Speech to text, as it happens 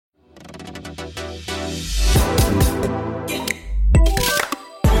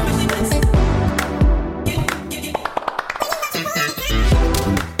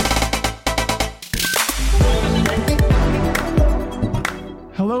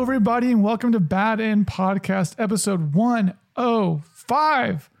Hello, everybody, and welcome to Bad End Podcast, episode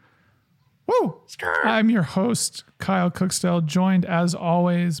 105. Woo! I'm your host, Kyle Cookstell, joined as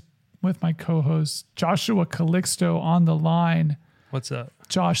always with my co-host, Joshua Calixto, on the line. What's up?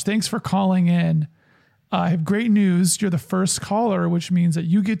 Josh, thanks for calling in. I have great news. You're the first caller, which means that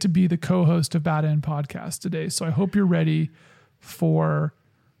you get to be the co-host of Bad End Podcast today. So I hope you're ready for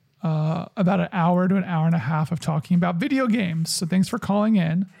about an hour to an hour and a half of talking about video games. So thanks for calling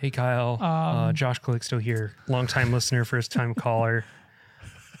in. Hey, Kyle. Josh Calixto here. Long-time listener, first-time caller.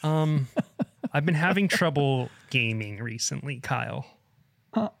 I've been having trouble gaming recently, Kyle.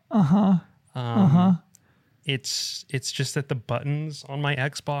 It's just that the buttons on my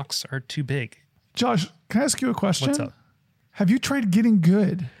Xbox are too big. Josh, can I ask you a question? What's up? Have you tried getting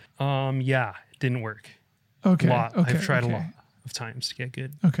good? Yeah, it didn't work. Okay. I've tried a lot of times to get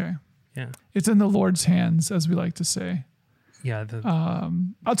good. Okay. Yeah. It's in the Lord's hands, as we like to say. Yeah.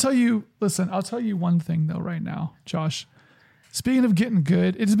 I'll tell you one thing though right now, Josh. Speaking of getting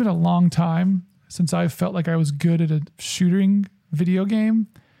good, it has been a long time since I felt like I was good at a shooting video game.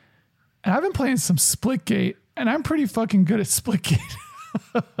 And I've been playing some Splitgate, and I'm pretty fucking good at Splitgate.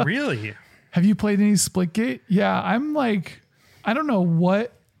 Really? Have you played any Splitgate? Yeah, I'm like, I don't know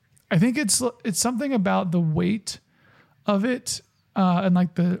what. I think it's something about the weight of it and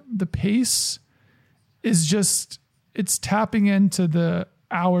like the pace is just, it's tapping into the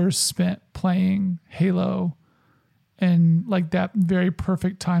hours spent playing Halo and like that very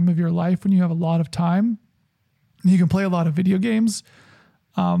perfect time of your life when you have a lot of time. You can play a lot of video games.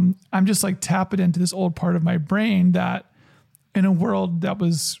 I'm just like tapping into this old part of my brain that in a world that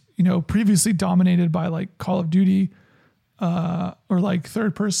was, previously dominated by like Call of Duty or like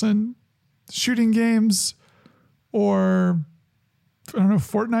third person shooting games or I don't know,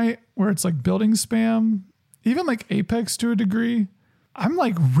 Fortnite, where it's like building spam, even like Apex to a degree. I'm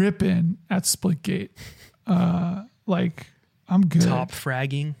like ripping at Splitgate. Like I'm good. Top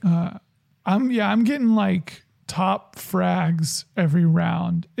fragging. I'm getting like top frags every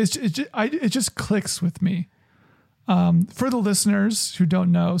round. It just clicks with me. For the listeners who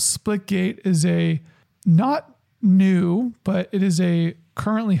don't know, Splitgate is a not new, but it is a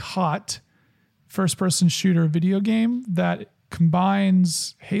currently hot first-person shooter video game that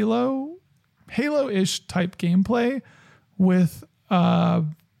combines Halo-ish type gameplay with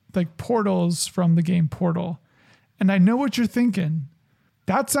like portals from the game Portal. And I know what you're thinking.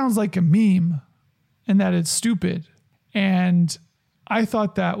 That sounds like a meme and that it's stupid. And I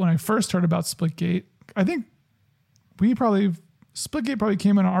thought that when I first heard about Splitgate, I think Splitgate probably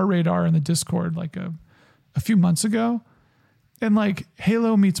came on our radar in the Discord like a few months ago. And like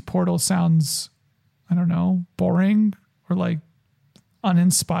Halo meets Portal sounds, I don't know, boring or like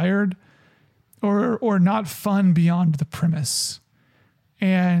uninspired or not fun beyond the premise.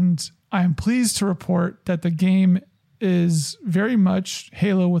 And I am pleased to report that the game is very much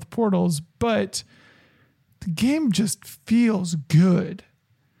Halo with portals, but the game just feels good.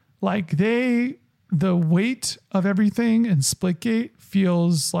 Like the weight of everything in Splitgate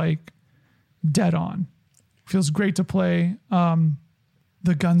feels like dead on. Feels great to play.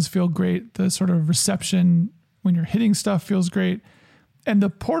 The guns feel great. The sort of reception when you're hitting stuff feels great. And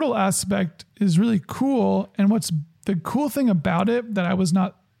the portal aspect is really cool. And what's the cool thing about it that I was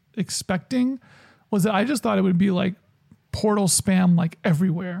not expecting was that I just thought it would be like portal spam like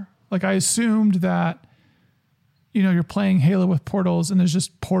everywhere. Like I assumed that you're playing Halo with portals and there's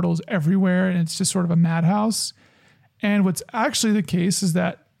just portals everywhere and it's just sort of a madhouse. And what's actually the case is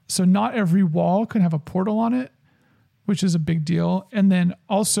that, so not every wall can have a portal on it, which is a big deal. And then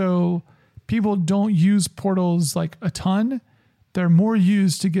also people don't use portals like a ton. They're more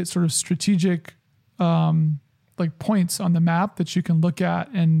used to get sort of strategic, like points on the map that you can look at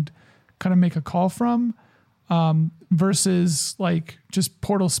and kind of make a call from, versus like just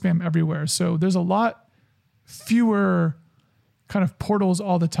portal spam everywhere. So there's a lot fewer kind of portals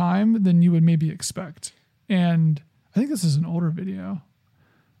all the time than you would maybe expect. And I think this is an older video.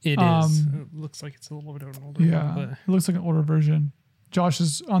 It is. It looks like it's a little bit of an older one. But It looks like an older version. Josh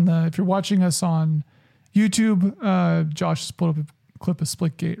is if you're watching us on YouTube, Josh has pulled up a clip of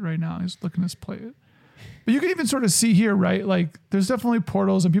Splitgate right now. He's looking at us play it. But you can even sort of see here, right? Like there's definitely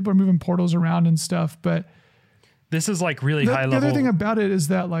portals and people are moving portals around and stuff, but this is like really high level. The other thing about it is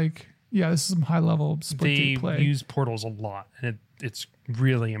that like, this is some high level Splitgate play. They use portals a lot, and it's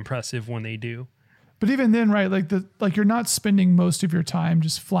really impressive when they do. But even then, right, like you're not spending most of your time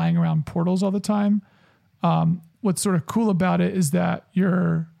just flying around portals all the time. What's sort of cool about it is that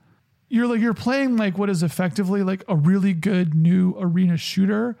you're playing like what is effectively like a really good new arena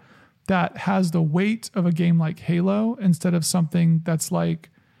shooter that has the weight of a game like Halo instead of something that's like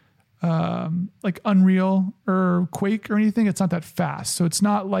like Unreal or Quake or anything. It's not that fast. So it's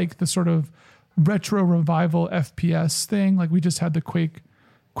not like the sort of retro revival FPS thing. Like we just had the Quake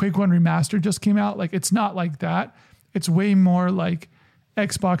 1 remaster just came out. Like it's not like that. It's way more like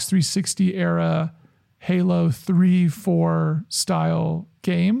Xbox 360 era Halo 3, 4 style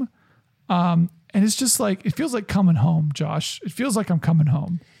game. And it's just like, it feels like coming home, Josh. It feels like I'm coming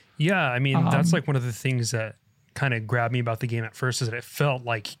home. Yeah, I mean, that's like one of the things that kind of grabbed me about the game at first is that it felt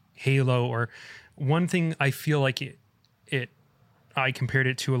like Halo, or one thing I feel like I compared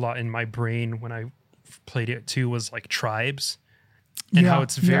it to a lot in my brain when I played it too was like Tribes, and how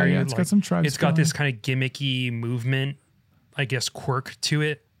it's very, it's got some Tribes. It's got this kind of gimmicky movement, I guess, quirk to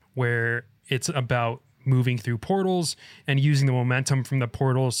it, where it's about moving through portals and using the momentum from the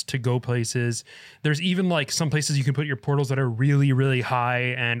portals to go places. There's even like some places you can put your portals that are really, really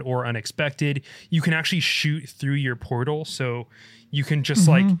high and or unexpected. You can actually shoot through your portal. So you can just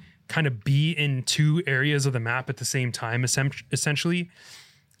like kind of be in two areas of the map at the same time, essentially.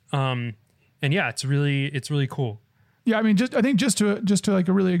 And yeah, it's really cool. Yeah. I mean, I think just to like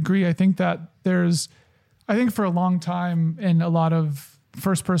really agree, I think that I think for a long time in a lot of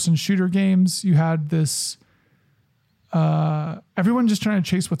first person shooter games, you had this, everyone just trying to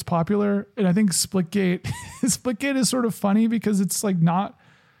chase what's popular. And I think Splitgate is sort of funny because it's like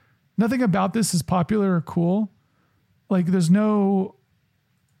nothing about this is popular or cool. Like there's no,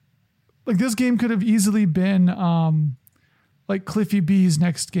 like this game could have easily been, like Cliffy B's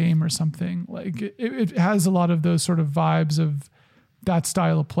next game or something. Like it has a lot of those sort of vibes of that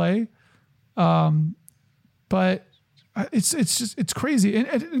style of play. But it's crazy.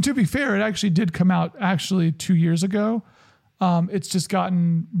 And to be fair, it actually did come out 2 years ago. It's just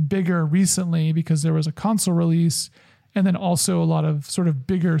gotten bigger recently because there was a console release, and then also a lot of sort of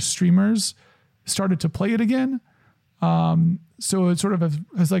bigger streamers started to play it again. So it sort of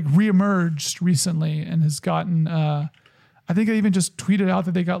has like reemerged recently and has gotten, I think I even just tweeted out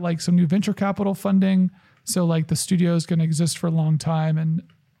that they got like some new venture capital funding. So like the studio is going to exist for a long time and,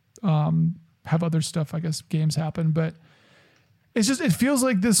 have other stuff, I guess games happen, but it feels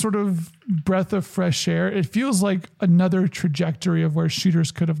like this sort of breath of fresh air. It feels like another trajectory of where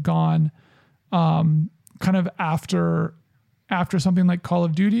shooters could have gone, kind of after something like Call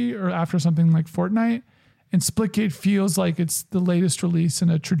of Duty or after something like Fortnite. And Splitgate feels like it's the latest release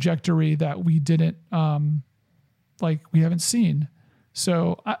in a trajectory that we didn't, we haven't seen.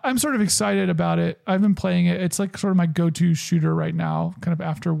 So I'm sort of excited about it. I've been playing it. It's like sort of my go-to shooter right now, kind of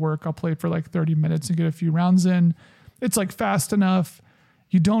after work. I'll play it for like 30 minutes and get a few rounds in. It's like fast enough.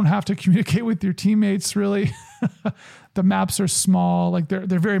 You don't have to communicate with your teammates really. The maps are small. Like they're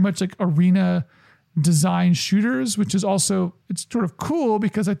very much like arena design shooters, which is also, it's sort of cool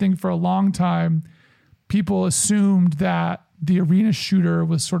because I think for a long time, people assumed that the arena shooter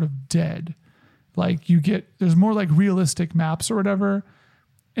was sort of dead. Like there's more like realistic maps or whatever.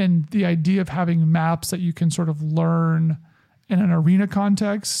 And the idea of having maps that you can sort of learn in an arena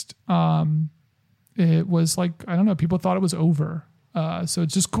context, it was like, I don't know, people thought it was over. So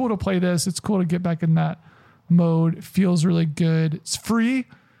it's just cool to play this. It's cool to get back in that mode. It feels really good. It's free,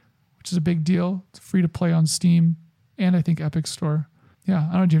 which is a big deal. It's free to play on Steam and I think Epic Store. Yeah.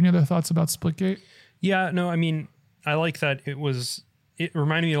 I don't know. Do you have any other thoughts about Splitgate? Yeah, no, I mean, I like that it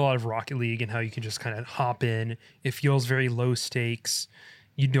reminded me a lot of Rocket League and how you can just kind of hop in. It feels very low stakes.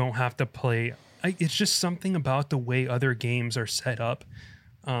 You don't have to play. It's just something about the way other games are set up.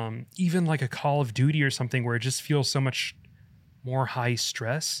 Even like a Call of Duty or something where it just feels so much more high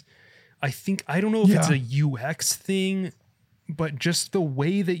stress. I don't know if it's a UX thing, but just the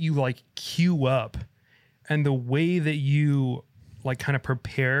way that you like queue up and the way that you like kind of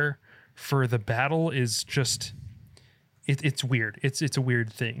prepare for the battle is just, it's weird. It's a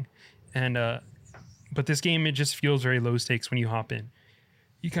weird thing. And, but this game, it just feels very low stakes when you hop in.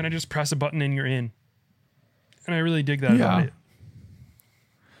 You kind of just press a button and you're in. And I really dig that about it.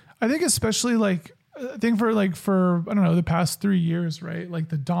 I think especially I think for I don't know, the past 3 years, right? Like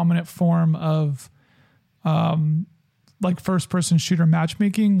the dominant form of, like first person shooter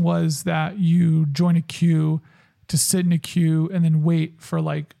matchmaking was that you join a queue to sit in a queue and then wait for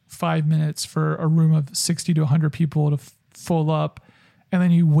like 5 minutes for a room of 60 to 100 people to full up. And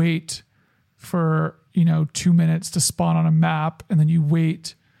then you wait for, 2 minutes to spawn on a map. And then you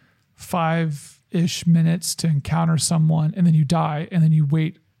wait 5-ish minutes to encounter someone. And then you die. And then you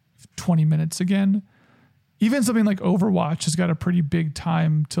wait 20 minutes again. Even something like Overwatch has got a pretty big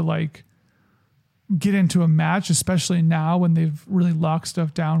time to like get into a match, especially now when they've really locked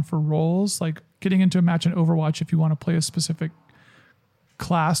stuff down for roles. Like getting into a match in Overwatch, if you want to play a specific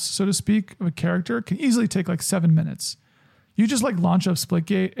class, so to speak, of a character, can easily take like 7 minutes. you just like launch up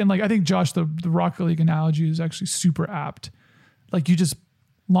Splitgate, and like I think Josh, the Rocket League analogy is actually super apt. Like you just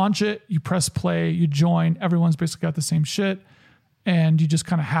launch it, you press play, you join, everyone's basically got the same shit, and you just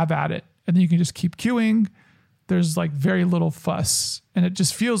kind of have at it, and then you can just keep queuing. There's like very little fuss, and it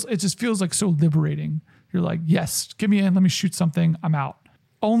just feels like so liberating. You're like, yes, get me in, let me shoot something, I'm out.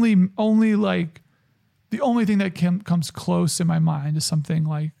 Only like the only thing that comes close in my mind is something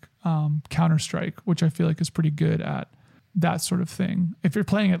like Counter-Strike, which I feel like is pretty good at that sort of thing. If you're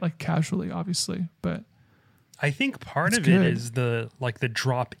playing it like casually, obviously, but I think part of good. it is the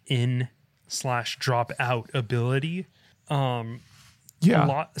drop in / drop out ability.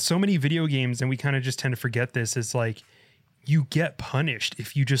 Yeah. So many video games, and we kind of just tend to forget this, is like you get punished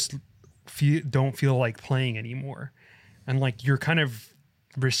if you just don't feel like playing anymore. And like you're kind of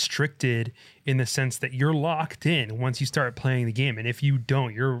restricted in the sense that you're locked in once you start playing the game. And if you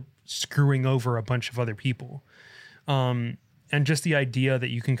don't, you're screwing over a bunch of other people. And just the idea that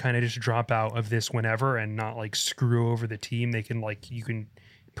you can kind of just drop out of this whenever and not like screw over the team. You can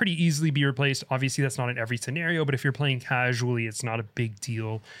pretty easily be replaced. Obviously that's not in every scenario, but if you're playing casually, it's not a big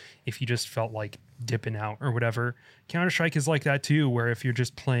deal if you just felt like dipping out or whatever. Counter-Strike is like that too, where if you're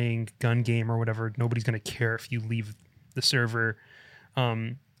just playing gun game or whatever, nobody's going to care if you leave the server.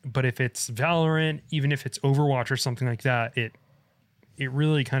 But if it's Valorant, even if it's Overwatch or something like that, it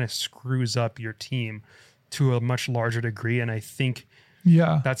really kind of screws up your team to a much larger degree. And I think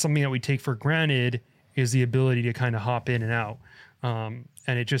that's something that we take for granted, is the ability to kind of hop in and out. And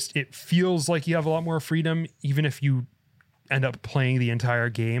it feels like you have a lot more freedom, even if you end up playing the entire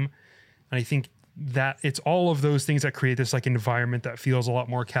game. And I think that it's all of those things that create this like environment that feels a lot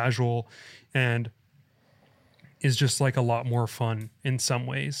more casual and is just like a lot more fun in some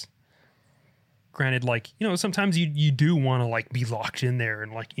ways. Granted, like, you know, sometimes you do want to like be locked in there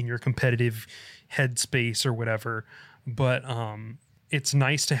and like in your competitive headspace or whatever, but it's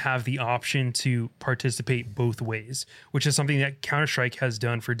nice to have the option to participate both ways, which is something that Counter-Strike has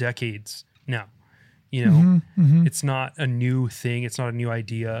done for decades now. You know, It's not a new thing. It's not a new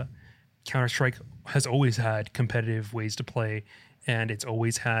idea. Counter-Strike has always had competitive ways to play, and it's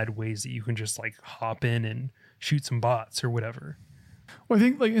always had ways that you can just like hop in and shoot some bots or whatever. Well, I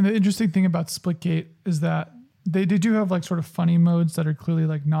think like, and the interesting thing about Splitgate is that they do have like sort of funny modes that are clearly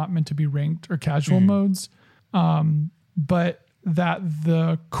like not meant to be ranked or casual modes. But that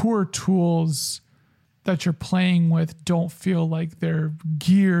the core tools that you're playing with don't feel like they're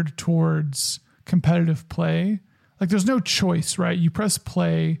geared towards competitive play. Like there's no choice, right? You press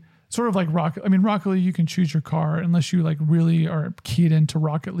play, sort of like Rocket League, you can choose your car unless you like really are keyed into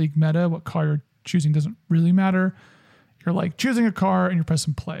Rocket League meta. What car you're choosing doesn't really matter. You're like choosing a car and you're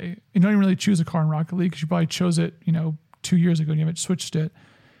pressing play. You don't even really choose a car in Rocket League because you probably chose it, 2 years ago and you haven't switched it.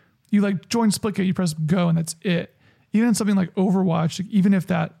 You like join Splitgate, you press go and that's it. Even in something like Overwatch, like even if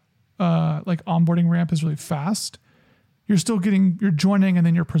that like onboarding ramp is really fast, you're joining and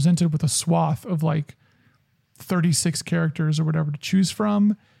then you're presented with a swath of like 36 characters or whatever to choose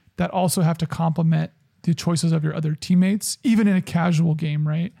from that also have to complement the choices of your other teammates, even in a casual game,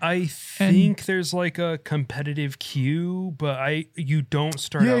 right? I think there's like a competitive queue, but you don't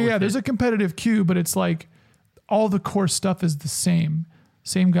start out with Yeah, there's a competitive queue, but it's like all the core stuff is the same.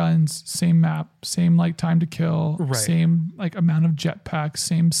 Same guns, same map, same like time to kill, right. Same like amount of jetpacks,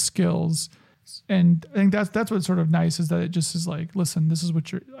 same skills. And I think that's what's sort of nice is that it just is like, listen, this is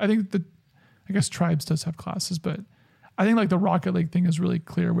what I guess Tribes does have classes, but I think like the Rocket League thing is really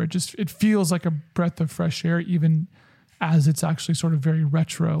clear where it feels like a breath of fresh air, even as it's actually sort of very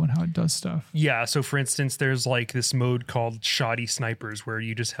retro and how it does stuff. Yeah. So for instance, there's like this mode called Shoddy Snipers where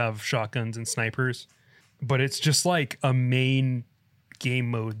you just have shotguns and snipers, but it's just like a main game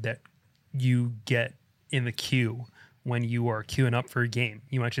mode that you get in the queue when you are queuing up for a game.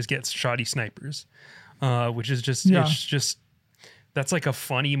 You might just get Shoddy Snipers, which is just, It's just, that's like a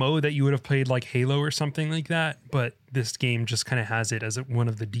funny mode that you would have played like Halo or something like that. But this game just kind of has it as one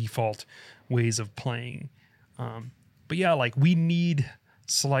of the default ways of playing. But yeah, like we need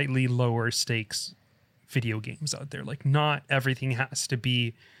slightly lower stakes video games out there. Like not everything has to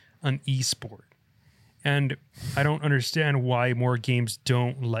be an esport. And I don't understand why more games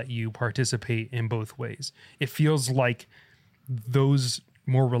don't let you participate in both ways. It feels like those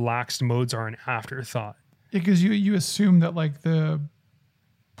more relaxed modes are an afterthought. Because you assume that like the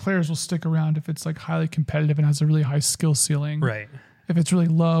players will stick around if it's like highly competitive and has a really high skill ceiling. Right. If it's really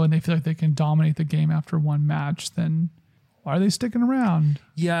low and they feel like they can dominate the game after one match, then why are they sticking around?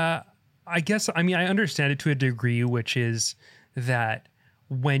 Yeah, I understand it to a degree, which is that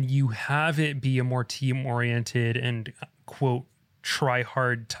when you have it be a more team-oriented and, quote,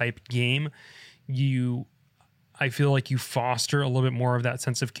 try-hard type game, I feel like you foster a little bit more of that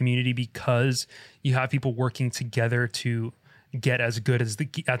sense of community because you have people working together to get as good as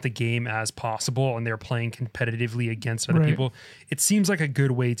at the game as possible, and they're playing competitively against other people. It seems like a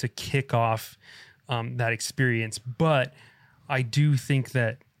good way to kick off that experience, but I do think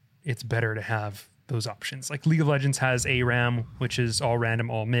that it's better to have those options. Like League of Legends has ARAM, which is all random,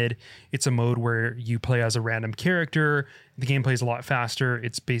 all mid. It's a mode where you play as a random character. The game plays a lot faster.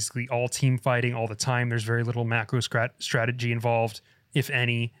 It's basically all team fighting all the time. There's very little macro strategy involved, if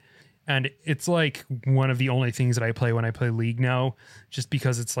any. And it's like one of the only things that I play when I play League now, just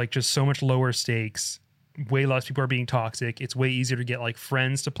because it's like just so much lower stakes. Way less people are being toxic. It's way easier to get like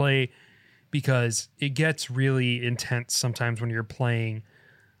friends to play because it gets really intense sometimes when you're playing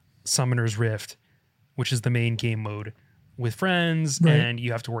Summoner's Rift, which is the main game mode, with friends, and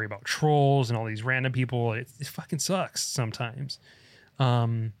you have to worry about trolls and all these random people. It fucking sucks sometimes.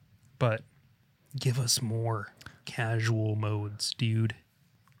 But give us more casual modes, dude.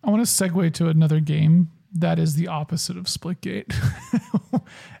 I want to segue to another game that is the opposite of Splitgate.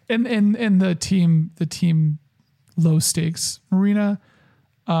 in the team low stakes arena.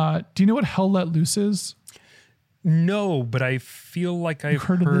 Do you know what Hell Let Loose is? No, but I feel like I've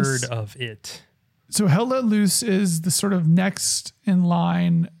heard of it. So Hell Let Loose is the sort of next in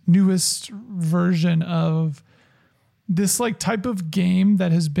line, newest version of this like type of game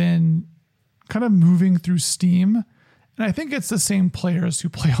that has been kind of moving through Steam. And I think it's the same players who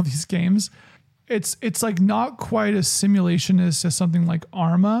play all these games. It's like not quite as simulationist as something like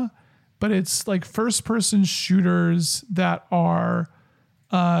Arma, but it's like first person shooters that are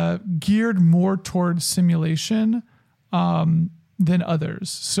geared more towards simulation than others.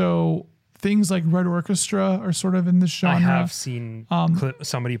 So things like Red Orchestra are sort of in this genre. I have seen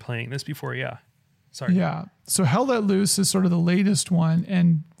somebody playing this before. Yeah. Sorry. Yeah. So Hell Let Loose is sort of the latest one.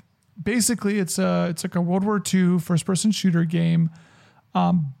 And basically it's like a World War II first person shooter game.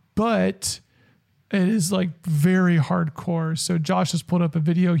 But it is like very hardcore. So Josh has pulled up a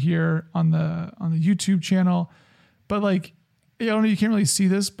video here on the YouTube channel, but like, I don't know, you can't really see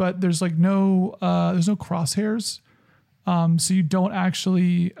this, but there's like no crosshairs. So you don't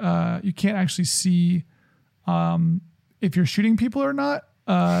actually, you can't actually see if you're shooting people or not.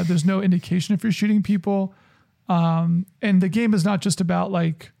 There's no indication if you're shooting people. And the game is not just about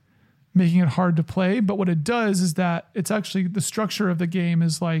like making it hard to play, but what it does is that it's actually the structure of the game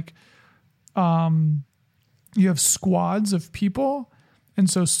is like, you have squads of people. And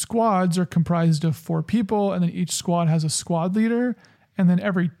so squads are comprised of 4 people, and then each squad has a squad leader. And then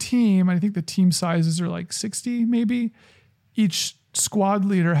every team, I think the team sizes are like 60 maybe. Each squad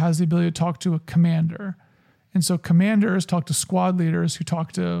leader has the ability to talk to a commander. And so commanders talk to squad leaders who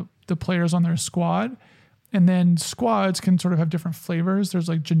talk to the players on their squad. And then squads can sort of have different flavors. There's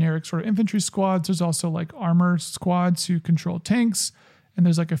like generic sort of infantry squads. There's also like armor squads who control tanks. And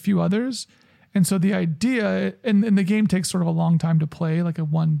there's like a few others. And so the idea, and the game takes sort of a long time to play, like a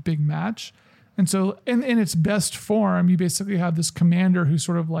one big match. And so in its best form, you basically have this commander who's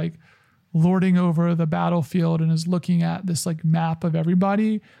sort of like lording over the battlefield and is looking at this like map of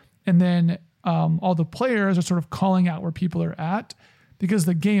everybody. And then all the players are sort of calling out where people are at, because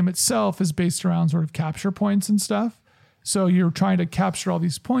the game itself is based around sort of capture points and stuff. So you're trying to capture all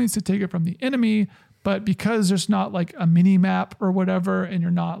these points to take it from the enemy. But because there's not like a mini map or whatever, and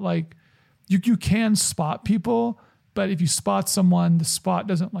you're not like, you can spot people, but if you spot someone, the spot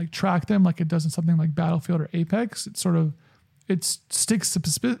doesn't like track them like it does in something like Battlefield or Apex. It sticks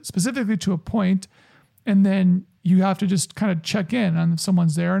specifically to a point, and then you have to just kind of check in on if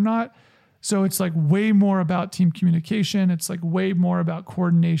someone's there or not. So it's like way more about team communication. It's like way more about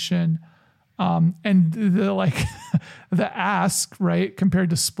coordination. And the like the ask, right,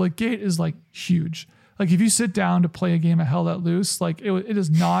 compared to Splitgate is like huge. Like if you sit down to play a game of Hell Let Loose, like it is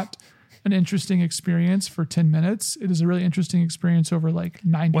not an interesting experience for 10 minutes. It is a really interesting experience over like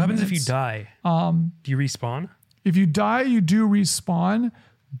 90 minutes. What happens if you die? Do you respawn? If you die, you do respawn,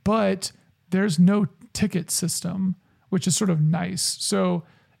 but there's no ticket system, which is sort of nice. So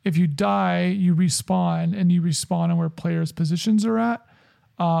if you die, you respawn, and you respawn on where players' positions are at.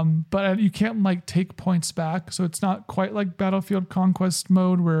 But you can't like take points back. So it's not quite like Battlefield Conquest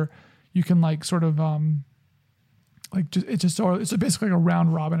mode where you can like sort of it's basically like a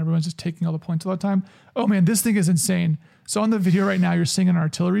round robin. Everyone's just taking all the points all the time. Oh man, this thing is insane. So on the video right now, you're seeing an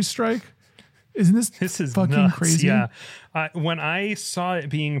artillery strike. Isn't this is fucking nuts. crazy? Yeah. When I saw it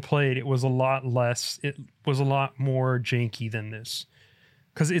being played, it was a lot less. It was a lot more janky than this,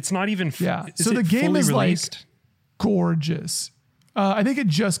 because it's not even. So the game is released. Like gorgeous. I think it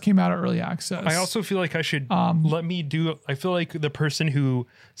just came out of early access. I also feel like I should I feel like the person who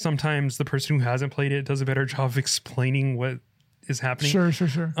hasn't played it does a better job of explaining what is happening.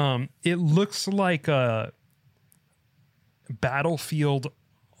 Sure. It looks like a Battlefield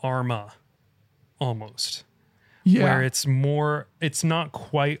Arma almost. Yeah. Where it's not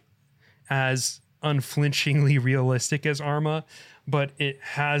quite as unflinchingly realistic as Arma, but it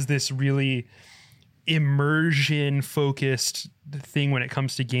has this really immersion focused thing when it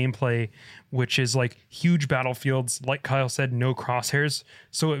comes to gameplay, which is like huge battlefields, like Kyle said, no crosshairs.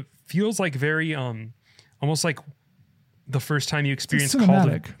 So it feels like very almost like the first time you experience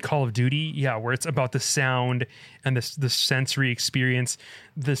Call of Duty, where it's about the sound and the sensory experience.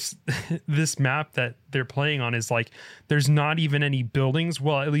 This map that they're playing on is like there's not even any buildings,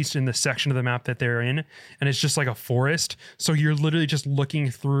 well, at least in the section of the map that they're in, and it's just like a forest. So you're literally just looking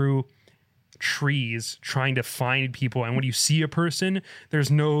through trees trying to find people, and when you see a person, there's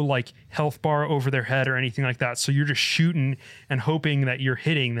no like health bar over their head or anything like that, so you're just shooting and hoping that you're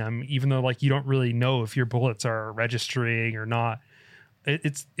hitting them, even though like you don't really know if your bullets are registering or not.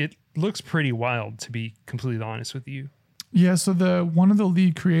 It looks pretty wild, to be completely honest with you. So one of the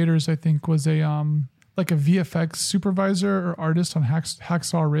lead creators, I think, was a like a VFX supervisor or artist on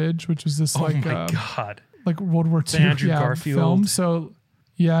Hacksaw Ridge, which was this like World War II Andrew Garfield film. So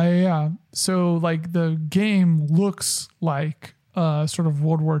Yeah. So like the game looks like a sort of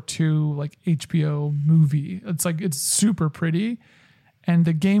World War II like HBO movie. It's super pretty, and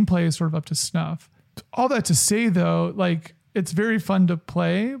the gameplay is sort of up to snuff. All that to say though, like it's very fun to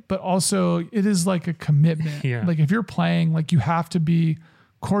play, but also it is like a commitment. Yeah. Like if you're playing, like you have to be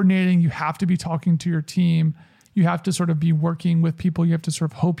coordinating, you have to be talking to your team, you have to sort of be working with people, you have to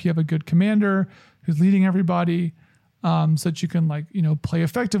sort of hope you have a good commander who's leading everybody. So that you can play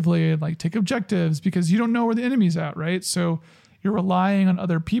effectively and like take objectives, because you don't know where the enemy's at, right? So you're relying on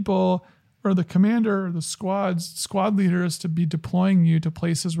other people or the commander or the squad leaders to be deploying you to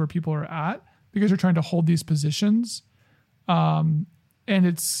places where people are at, because you're trying to hold these positions. And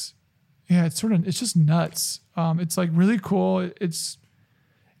it's just nuts. It's like really cool. It's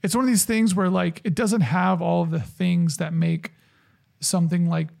one of these things where like it doesn't have all of the things that make something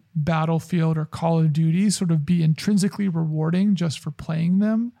like Battlefield or Call of Duty sort of be intrinsically rewarding just for playing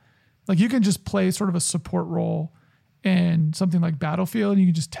them. Like you can just play sort of a support role in something like Battlefield, and you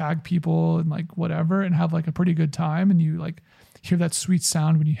can just tag people and like whatever and have like a pretty good time, and you like hear that sweet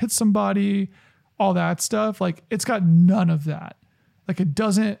sound when you hit somebody, all that stuff. Like it's got none of that. Like it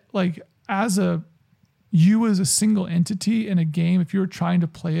doesn't, like as a single entity in a game, if you're trying to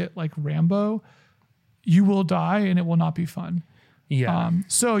play it like Rambo, you will die and it will not be fun. Yeah.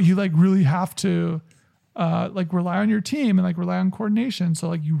 So you like really have to like rely on your team and like rely on coordination. So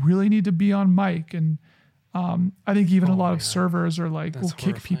like you really need to be on mic. And I think even a lot of servers are like, will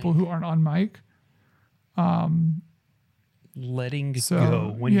kick people who aren't on mic. Letting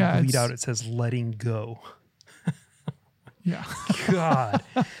go. When you bleed out, it says letting go. Yeah. God.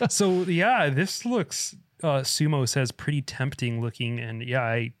 So yeah, this looks, Sumo says, pretty tempting looking. And yeah,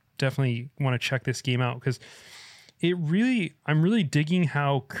 I definitely want to check this game out, because I'm really digging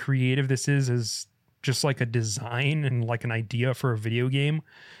how creative this is as just like a design and like an idea for a video game.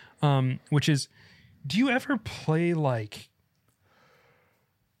 Which is, do you ever play like,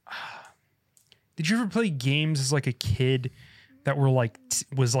 did you ever play games as like a kid that were like,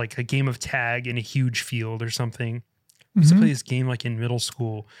 was like a game of tag in a huge field or something? I used to play this game like in middle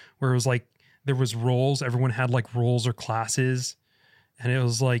school where it was like, there was roles. Everyone had like roles or classes. And it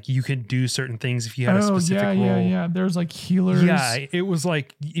was like you could do certain things if you had a specific role. Yeah. There's like healers. Yeah, it was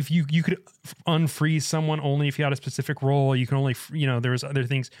like if you could unfreeze someone only if you had a specific role. You can only, there was other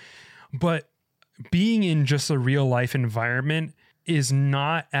things. But being in just a real life environment is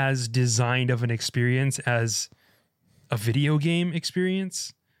not as designed of an experience as a video game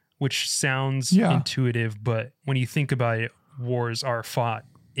experience, which sounds intuitive. But when you think about it, wars are fought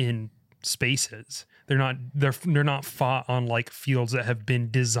in spaces. They're not fought on like fields that have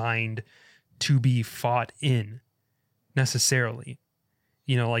been designed to be fought in necessarily.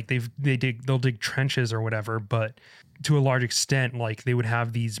 Like they'll dig trenches or whatever, but to a large extent, like they would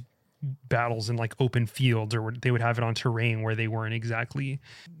have these battles in like open fields, or they would have it on terrain where they weren't exactly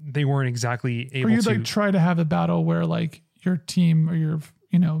able to. Or you'd like try to have a battle where like your team or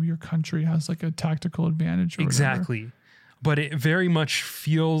your country has like a tactical advantage or exactly. Whatever. But it very much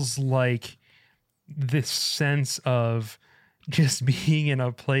feels like this sense of just being in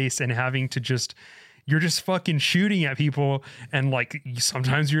a place and having to you're just fucking shooting at people. And like,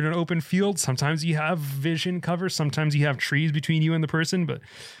 sometimes you're in an open field. Sometimes you have vision cover. Sometimes you have trees between you and the person. But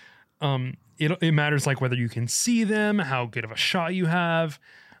It matters like whether you can see them, how good of a shot you have.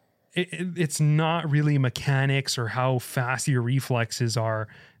 It's not really mechanics or how fast your reflexes are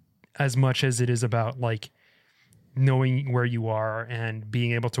as much as it is about like knowing where you are and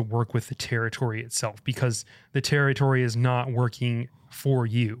being able to work with the territory itself, because the territory is not working for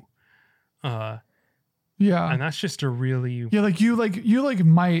you. Yeah. And that's just a really, Yeah. Like you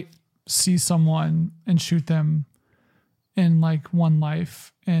might see someone and shoot them in like one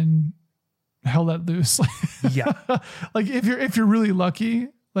life and hell let loose. yeah. Like if you're really lucky,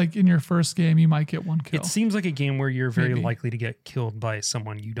 like in your first game, you might get one kill. It seems like a game where you're very Maybe. likely to get killed by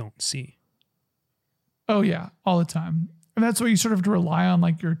someone you don't see. Oh yeah, all the time. And that's why you sort of have to rely on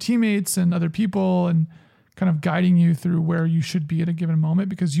like your teammates and other people and kind of guiding you through where you should be at a given moment,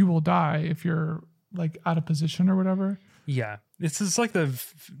 because you will die if you're like out of position or whatever. Yeah. This is like the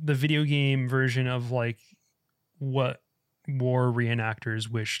video game version of like what war reenactors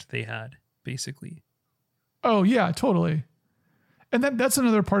wished they had, basically. Oh yeah, totally. And that's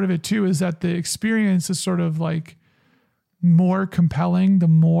another part of it too, is that the experience is sort of like more compelling the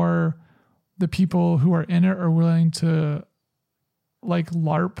more the people who are in it are willing to like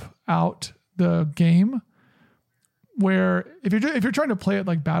LARP out the game. Where if you're trying to play it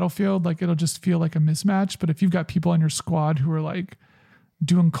like Battlefield, like it'll just feel like a mismatch. But if you've got people on your squad who are like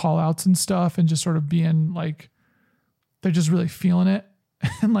doing call outs and stuff and just sort of being like, they're just really feeling it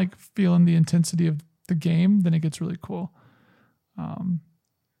and like feeling the intensity of the game, then it gets really cool.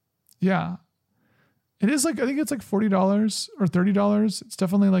 Yeah, it is like, I think it's like $40 or $30. It's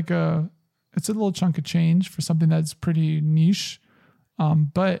definitely like it's a little chunk of change for something that's pretty niche.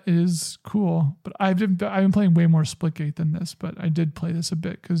 But it is cool. But I've been playing way more Splitgate than this, but I did play this a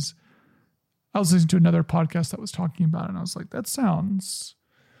bit because I was listening to another podcast that was talking about it, and I was like, that sounds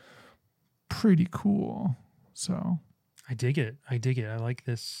pretty cool. So I dig it. I like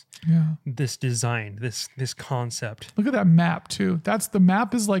this. yeah. This design, this concept. Look at that map too. The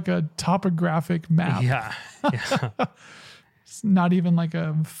map is like a topographic map. Yeah. Yeah. It's not even like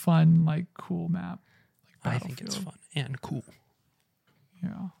a fun, like cool map. Like I think it's fun and cool.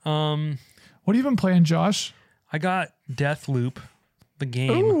 Yeah. What have you been playing, Josh? I got Deathloop, the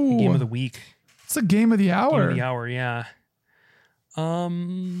game Ooh. of the week. It's a game of the hour. Game of the hour, yeah.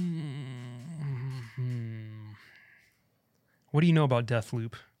 What do you know about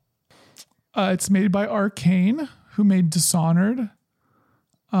Deathloop? It's made by Arcane, who made Dishonored.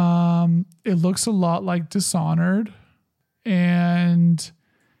 It looks a lot like Dishonored, and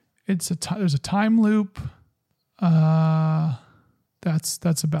there's a time loop.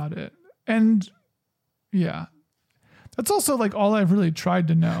 That's about it. And yeah, that's also like all I've really tried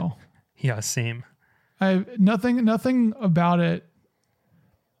to know. Yeah, same. Nothing about it.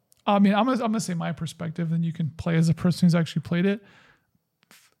 I mean, I'm gonna say my perspective, then you can play as a person who's actually played it.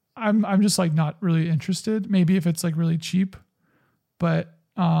 I'm just like not really interested. Maybe if it's like really cheap, but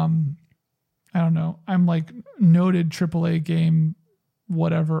I don't know. I'm like noted AAA game,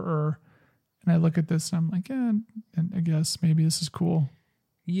 whatever, and I look at this and I'm like, yeah, and I guess maybe this is cool.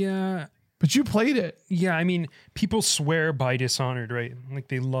 Yeah. But you played it. Yeah, I mean, people swear by Dishonored, right? Like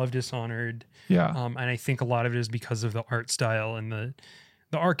they love Dishonored. Yeah. And I think a lot of it is because of the art style and the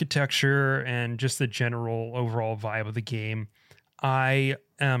architecture and just the general overall vibe of the game. I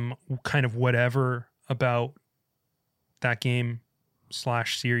am kind of whatever about that game /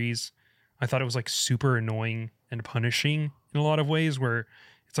 series. I thought it was like super annoying and punishing in a lot of ways, where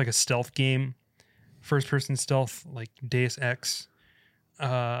it's like a stealth game, first person stealth, like Deus Ex.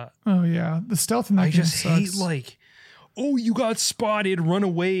 Oh yeah, the stealth in that game just sucks. hate like, oh, you got spotted, run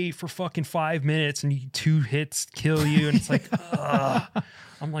away for fucking 5 minutes and 2 hits kill you, and it's like,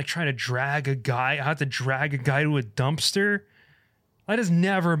 I'm like trying to drag a guy. I have to drag a guy to a dumpster. That has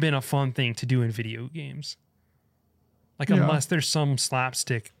never been a fun thing to do in video games. Like unless there's some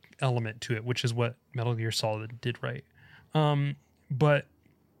slapstick element to it, which is what Metal Gear Solid did right. But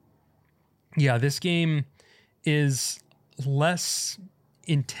yeah, this game is less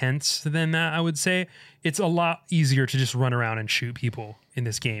intense than that, I would say. It's a lot easier to just run around and shoot people in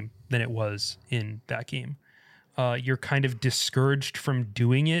this game than it was in that game. You're kind of discouraged from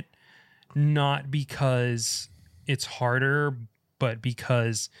doing it, not because it's harder, but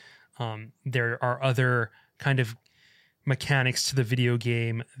because there are other kind of mechanics to the video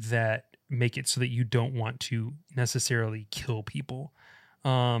game that make it so that you don't want to necessarily kill people.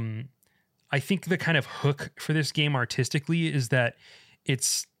 I think the kind of hook for this game artistically is that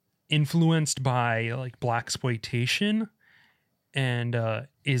it's influenced by like blaxploitation and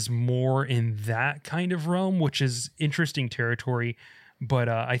is more in that kind of realm, which is interesting territory. But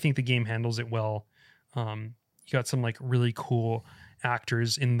I think the game handles it well. You got some like really cool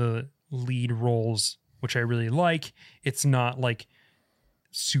actors in the lead roles, which I really like. It's not like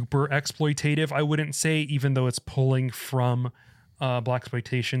super exploitative, I wouldn't say, even though it's pulling from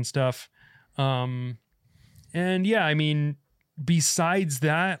blaxploitation stuff. And yeah, I mean, besides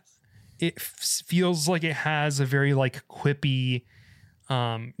that, it feels like it has a very like quippy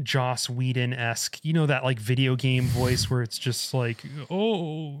Joss Whedon-esque, you know, that like video game voice where it's just like,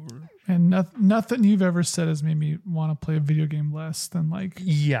 oh. And nothing you've ever said has made me want to play a video game less than like,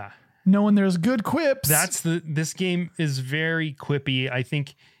 yeah, knowing there's good quips. This game is very quippy. I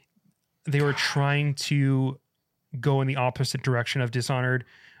think they were trying to go in the opposite direction of Dishonored,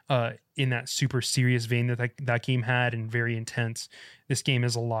 in that super serious vein that game had, and very intense. This game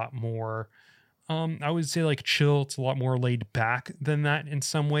is a lot more, I would say like chill. It's a lot more laid back than that in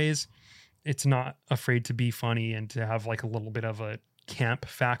some ways. It's not afraid to be funny and to have like a little bit of a camp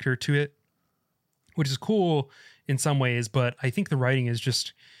factor to it, which is cool in some ways. But I think the writing is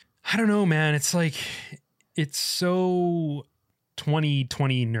just, I don't know, man. It's like, it's so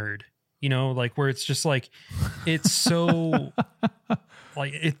 2020 nerd, you know, like where it's just like, it's so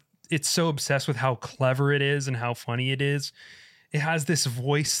like it's so obsessed with how clever it is and how funny it is. It has this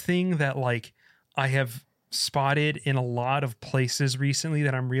voice thing that like I have spotted in a lot of places recently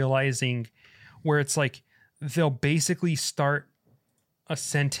that I'm realizing, where it's like they'll basically start a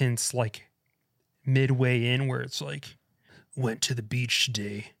sentence like midway in where it's like, went to the beach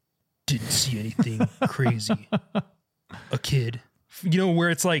today, didn't see anything crazy. A kid, you know, where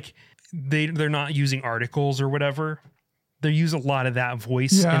it's like they're not using articles or whatever. They use a lot of that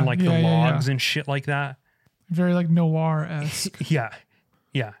voice in like the logs and shit like that. Very like noir-esque.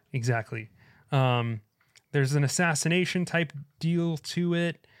 Yeah, exactly. There's an assassination type deal to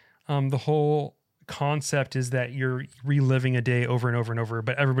it. The whole concept is that you're reliving a day over and over and over,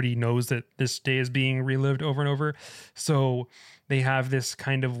 but everybody knows that this day is being relived over and over. So they have this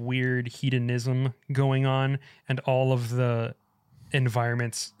kind of weird hedonism going on, and all of the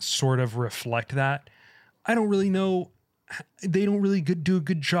environments sort of reflect that. I don't really know. They don't really do a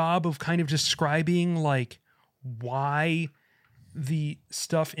good job of kind of describing like why the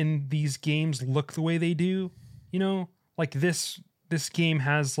stuff in these games look the way they do. You know, like this game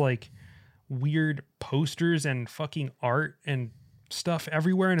has like weird posters and fucking art and stuff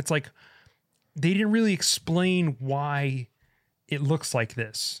everywhere, and it's like they didn't really explain why it looks like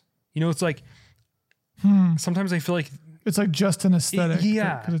this. You know, it's like sometimes I feel like it's like just an aesthetic.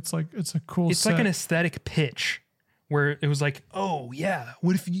 Because it's a cool. It's set. like an aesthetic pitch where it was like, oh yeah,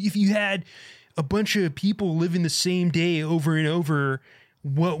 what if you had a bunch of people living the same day over and over,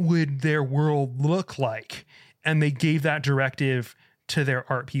 what would their world look like? And they gave that directive to their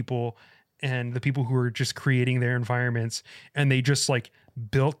art people and the people who are just creating their environments, and they just like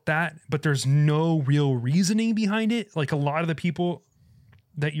built that, but there's no real reasoning behind it. Like a lot of the people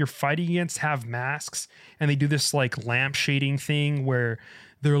that you're fighting against have masks, and they do this like lamp shading thing where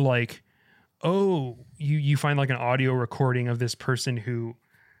they're like, oh, you find like an audio recording of this person who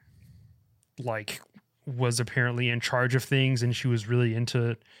like was apparently in charge of things, and she was really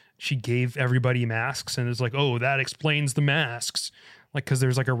she gave everybody masks, and it's like, oh, that explains the masks. Like, cause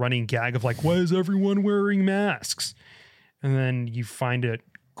there's like a running gag of like, why is everyone wearing masks? And then you find a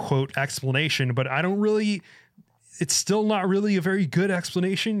quote explanation, but it's still not really a very good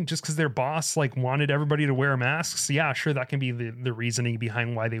explanation, just because their boss like wanted everybody to wear masks. Yeah, sure, that can be the reasoning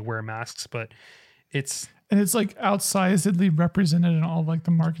behind why they wear masks, but it's like outsizedly represented in all of like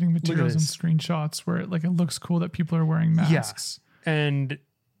the marketing materials and screenshots where it looks cool that people are wearing masks. Yeah.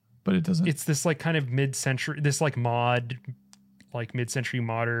 But it doesn't. It's this like kind of mid-century, this like mid-century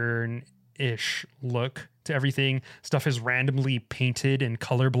modern-ish look to everything. Stuff is randomly painted and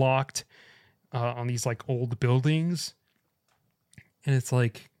color blocked on these like old buildings, and it's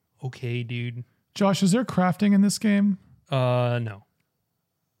like, okay, dude. Josh, is there crafting in this game? No,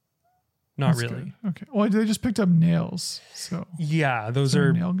 not really. Good. Okay. Well, they just picked up nails, so yeah, those are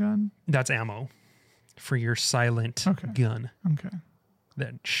a nail gun. That's ammo for your silent gun. Okay.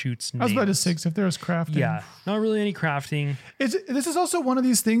 That shoots nails. I was about to say, 'cause if there was crafting, yeah, not really any crafting. This is also one of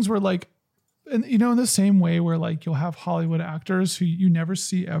these things where like, and you know, in the same way where like you'll have Hollywood actors who you never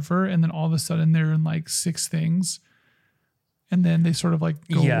see ever, and then all of a sudden they're in like 6 things, and then they sort of like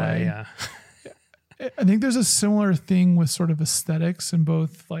go away. Yeah. I think there's a similar thing with sort of aesthetics in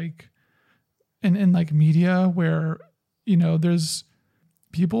both like in like media where, you know, there's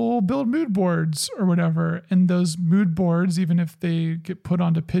people build mood boards or whatever, and those mood boards, even if they get put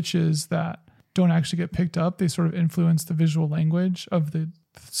onto pitches that don't actually get picked up, they sort of influence the visual language of the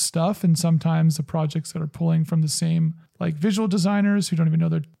stuff. And sometimes the projects that are pulling from the same like visual designers who don't even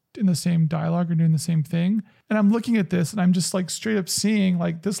know in the same dialogue or doing the same thing. And I'm looking at this and I'm just like straight up seeing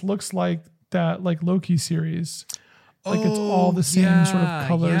like this looks like that like Loki series. Like it's all the same sort of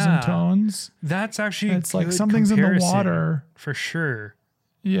colors and tones. That's actually and it's like something's in the water for sure.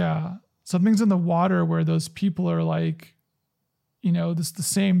 Yeah, something's in the water where those people are like, you know, the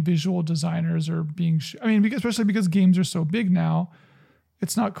same visual designers are being. Especially because games are so big now,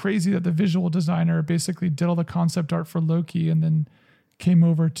 it's not crazy that the visual designer basically did all the concept art for Loki and then came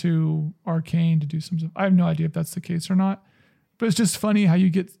over to Arcane to do some stuff. I have no idea if that's the case or not, but it's just funny how you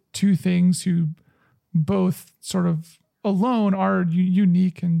get two things who both sort of alone are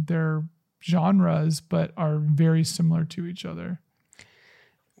unique in their genres, but are very similar to each other.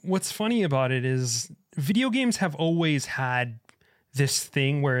 What's funny about it is video games have always had this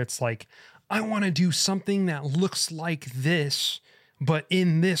thing where it's like, I want to do something that looks like this, but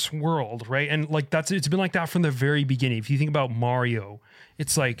in this world, right? And like it's been like that from the very beginning. If you think about Mario,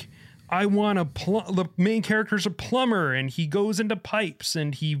 it's like, I want the main character's a plumber and he goes into pipes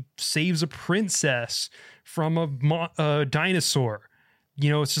and he saves a princess from a dinosaur. You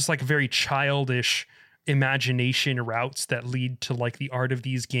know, it's just like very childish imagination routes that lead to like the art of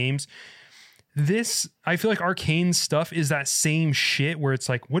these games. This, I feel like Arcane stuff is that same shit where it's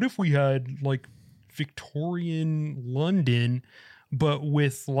like, what if we had like Victorian London, but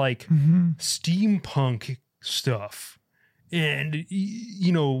with like steampunk stuff and,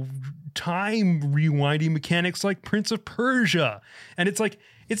 you know, time rewinding mechanics like Prince of Persia. And it's like,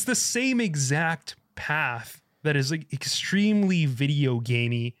 it's the same exact path that is like extremely video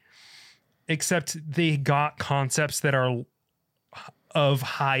gamey, except they got concepts that are of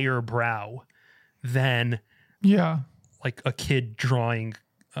higher brow than like a kid drawing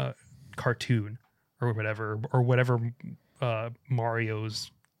a cartoon or whatever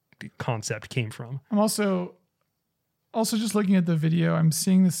Mario's concept came from. I'm also just looking at the video, I'm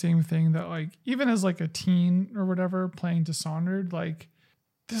seeing the same thing that like even as like a teen or whatever playing Dishonored, like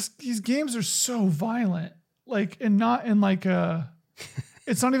these games are so violent, like, and not in like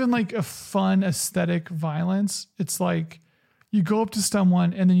it's not even like a fun aesthetic violence. It's like you go up to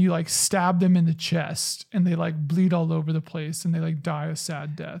someone and then you like stab them in the chest and they like bleed all over the place and they like die a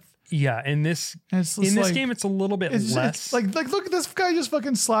sad death. Yeah, in this game, it's a little bit less. It's like look at this guy just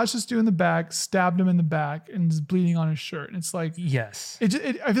fucking slashed this dude in the back, stabbed him in the back, and is bleeding on his shirt. And it's like, yes,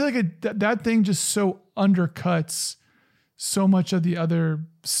 I feel like that thing just so undercuts so much of the other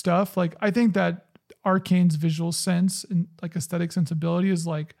stuff. Like I think that Arcane's visual sense and like aesthetic sensibility is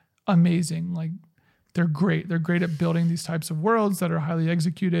like amazing. Like they're great. They're great at building these types of worlds that are highly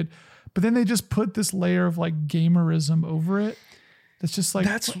executed, but then they just put this layer of like gamerism over it. That's just like,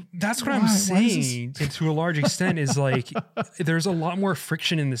 that's what I'm saying to a large extent is like, there's a lot more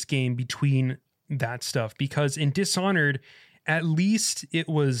friction in this game between that stuff, because in Dishonored, at least it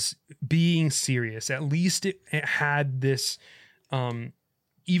was being serious. At least it had this,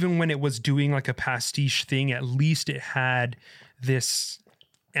 even when it was doing like a pastiche thing, at least it had this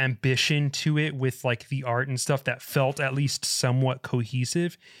ambition to it with like the art and stuff that felt at least somewhat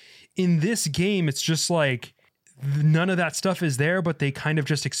cohesive. In this game, it's just like none of that stuff is there, but they kind of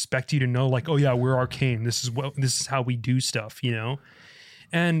just expect you to know like, oh yeah, we're Arcane. This is how we do stuff, you know?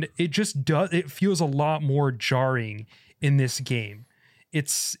 And it feels a lot more jarring in this game.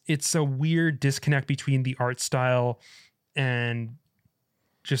 It's a weird disconnect between the art style and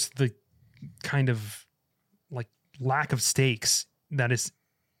just the kind of like lack of stakes that is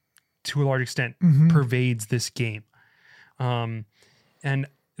to a large extent pervades this game. And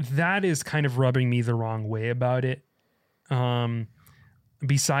that is kind of rubbing me the wrong way about it.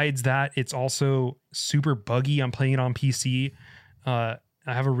 Besides that, it's also super buggy. I'm playing it on PC. I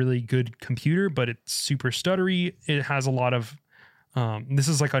have a really good computer, but it's super stuttery. It has a lot of, this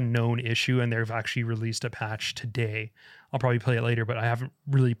is like a known issue, and they've actually released a patch today. I'll probably play it later, but I haven't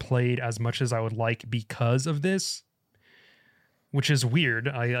really played as much as I would like because of this, which is weird.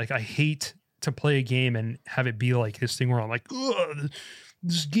 I hate to play a game and have it be like this thing where I'm like, ugh,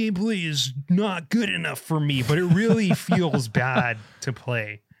 this gameplay is not good enough for me, but it really feels bad to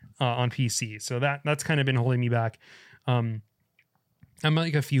play on PC. So that's kind of been holding me back. I'm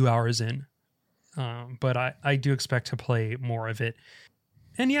like a few hours in, but I do expect to play more of it.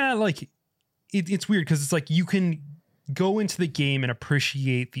 And yeah, like it's weird because it's like you can go into the game and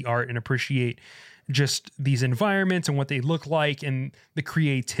appreciate the art and appreciate just these environments and what they look like and the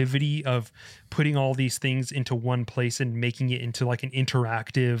creativity of putting all these things into one place and making it into like an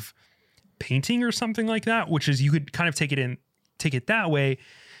interactive painting or something like that, which is you could kind of take it that way.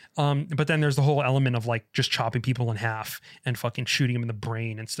 But then there's the whole element of like just chopping people in half and fucking shooting them in the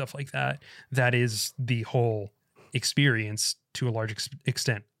brain and stuff like that. That is the whole experience to a large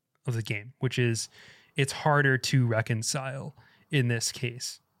extent. of the game, which is it's harder to reconcile in this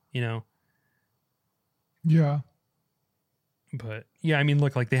case, you know? Yeah. But yeah, I mean,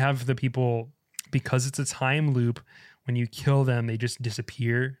 look, like they have the people, because it's a time loop, when you kill them, they just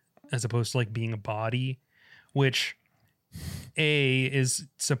disappear as opposed to like being a body, which is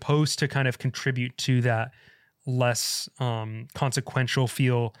supposed to kind of contribute to that less consequential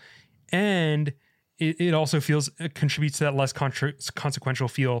feel. And it also contributes to that less consequential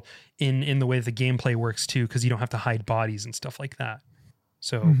feel in the way the gameplay works too, because you don't have to hide bodies and stuff like that.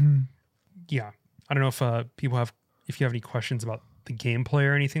 So yeah, I don't know if you have any questions about the gameplay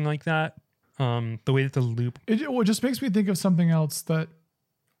or anything like that. The way that the loop, it just makes me think of something else that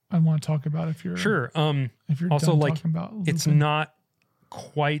I want to talk about. If you're sure. If you're also done like talking about it's looping. not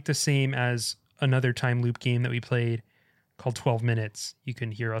quite the same as another time loop game that we played called 12 Minutes. You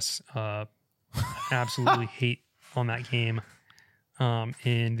can hear us absolutely hate on that game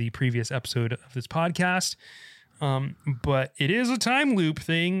in the previous episode of this podcast. But it is a time loop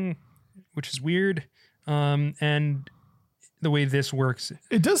thing, which is weird. And the way this works,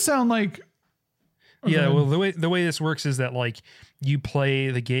 It does sound like. yeah, well, the way this works is that like you play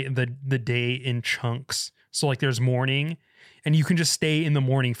the day in chunks. So like there's morning, and you can just stay in the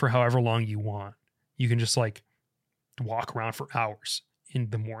morning for however long you want. You can just like walk around for hours in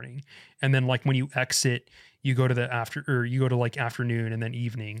the morning, and then like when you exit, you go to like afternoon and then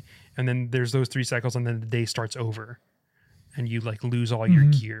evening, and then there's those 3 cycles, and then the day starts over, and you like lose all your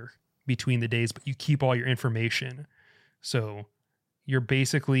gear between the days, but you keep all your information. So you're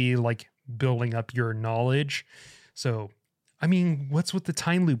basically like building up your knowledge. So, I mean, what's with the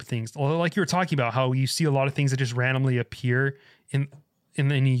time loop things? Like you were talking about how you see a lot of things that just randomly appear in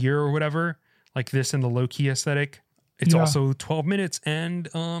a year or whatever, like this in the low key aesthetic. It's also 12 Minutes and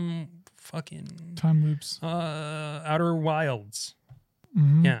fucking time loops. Outer Wilds.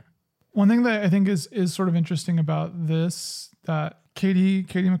 Mm-hmm. Yeah. One thing that I think is sort of interesting about this, that Katie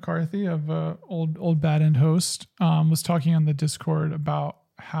McCarthy of old Bad End host was talking on the Discord about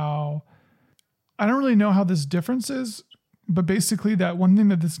how, I don't really know how this difference is, but basically that one thing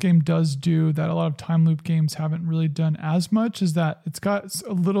that this game does do that a lot of time loop games haven't really done as much is that it's got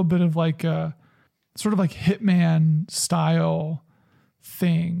a little bit of like a sort of like Hitman style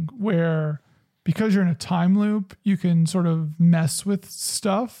thing where, because you're in a time loop, you can sort of mess with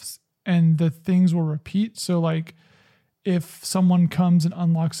stuff and the things will repeat. So like if someone comes and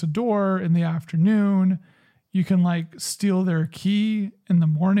unlocks a door in the afternoon, you can like steal their key in the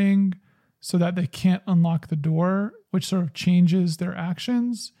morning so that they can't unlock the door, which sort of changes their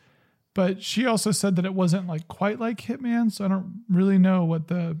actions. But she also said that it wasn't like quite like Hitman, so I don't really know what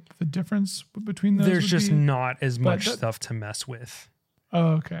the difference between those. There's would just be. not as much stuff to mess with. Oh,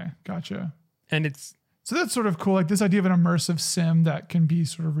 okay, gotcha. And so that's sort of cool, like this idea of an immersive sim that can be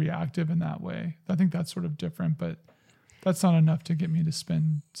sort of reactive in that way. I think that's sort of different, but that's not enough to get me to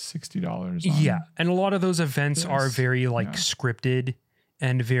spend $60. Yeah, and a lot of those events are very like scripted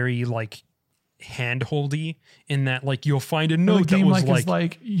and very like hand-holdy in that like you'll find a note the game that was like is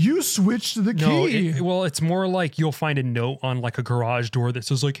like you switched the key. Well, it's more like you'll find a note on like a garage door that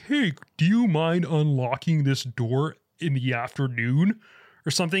says like, hey, do you mind unlocking this door in the afternoon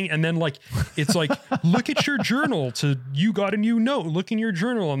or something? And then like it's like look at your journal you got a new note, look in your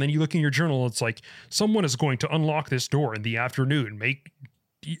journal, and then you look in your journal, it's like someone is going to unlock this door in the afternoon,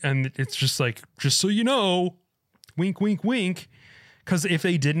 and it's just like, just so you know, wink wink wink. Because if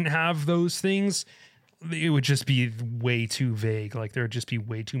they didn't have those things, it would just be way too vague. Like there would just be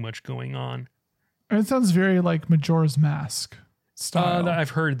way too much going on. It sounds very like Majora's Mask style. I've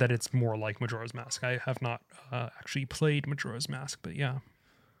heard that it's more like Majora's Mask. I have not actually played Majora's Mask, but yeah.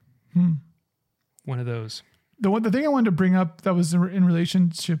 One of those. The thing I wanted to bring up that was in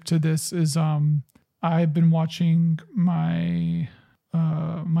relationship to this is I've been watching my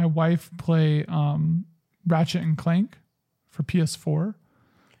wife play Ratchet and Clank for PS4.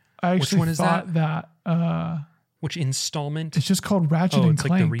 I actually Which one is thought which installment? It's just called Ratchet and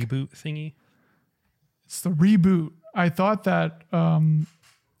Clank. Like the reboot thingy? It's the reboot. I thought that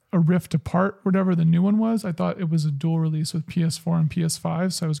a Rift Apart, whatever the new one was, I thought it was a dual release with PS4 and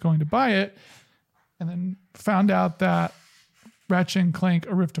PS5, so I was going to buy it, and then found out that Ratchet and Clank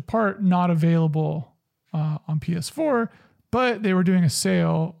A Rift Apart not available on PS4, but they were doing a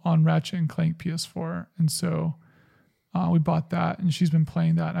sale on Ratchet and Clank PS4, and so we bought that, and she's been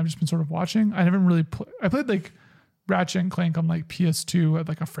playing that, and I've just been sort of watching. I haven't really I played like Ratchet and Clank on like PS2 at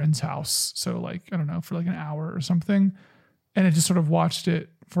like a friend's house, so like I don't know, for like an hour or something, and I just sort of watched it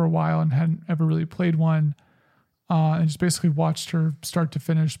for a while and hadn't ever really played one, and just basically watched her start to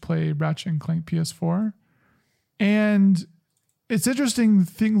finish play Ratchet and Clank PS4, and it's interesting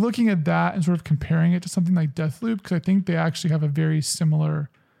looking at that and sort of comparing it to something like Deathloop, because I think they actually have a very similar,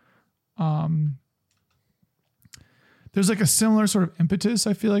 there's like a similar sort of impetus,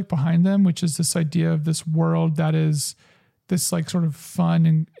 I feel like, behind them, which is this idea of this world that is this like sort of fun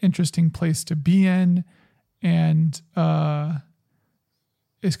and interesting place to be in, and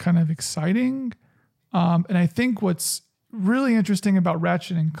is kind of exciting. And I think what's really interesting about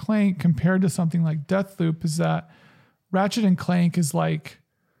Ratchet and Clank compared to something like Deathloop is that Ratchet and Clank is like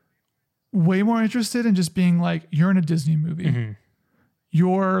way more interested in just being like, you're in a Disney movie. Mm-hmm.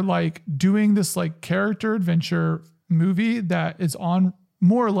 You're like doing this like character adventure movie that is on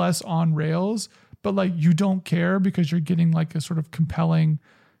more or less on rails, but like you don't care because you're getting like a sort of compelling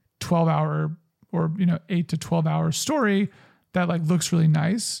 12-hour or, 8 to 12 hour story that like looks really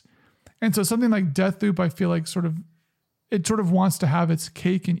nice. And so something like Deathloop, I feel like it sort of wants to have its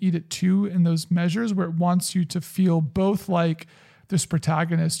cake and eat it too in those measures, where it wants you to feel both like this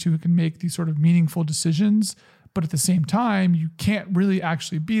protagonist who can make these sort of meaningful decisions, but at the same time, you can't really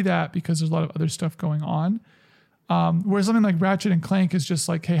actually be that because there's a lot of other stuff going on. Whereas something like Ratchet and Clank is just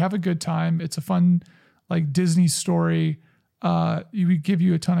like, hey, have a good time. It's a fun like Disney story. We give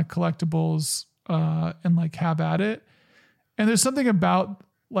you a ton of collectibles and like have at it. And there's something about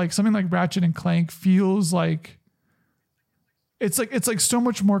like something like Ratchet and Clank feels like it's like so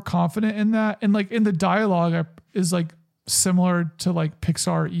much more confident in that. And like in the dialogue is like similar to like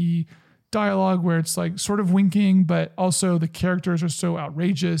Pixar-y dialogue, where it's like sort of winking, but also the characters are so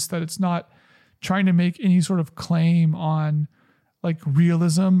outrageous that it's not trying to make any sort of claim on like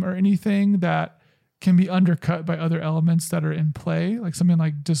realism or anything that can be undercut by other elements that are in play. Like something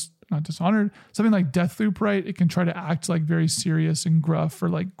like not Dishonored, something like Deathloop, right? It can try to act like very serious and gruff or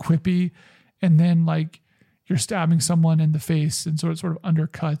like quippy, and then like you're stabbing someone in the face, and so it sort of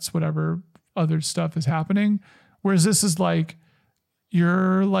undercuts whatever other stuff is happening. Whereas this is like,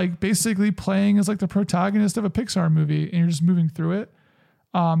 you're like basically playing as like the protagonist of a Pixar movie, and you're just moving through it.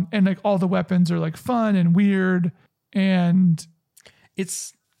 And like all the weapons are like fun and weird, and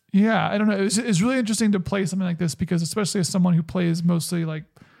I don't know. It's really interesting to play something like this, because especially as someone who plays mostly like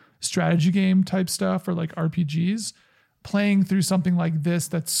strategy game type stuff or like RPGs, playing through something like this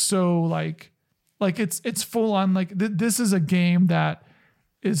that's so like it's full on like this is a game that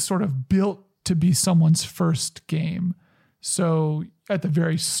is sort of built to be someone's first game. So at the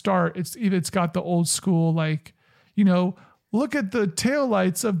very start, it's got the old school like, look at the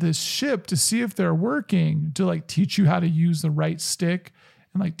taillights of this ship to see if they're working, to like teach you how to use the right stick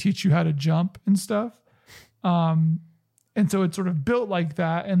and like teach you how to jump and stuff. And so it's sort of built like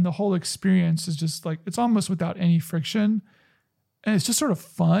that. And the whole experience is just like, it's almost without any friction. And it's just sort of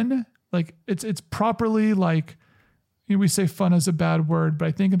fun. Like it's properly like, we say fun is a bad word, but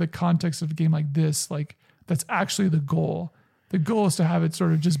I think in the context of a game like this, like that's actually the goal. The goal is to have it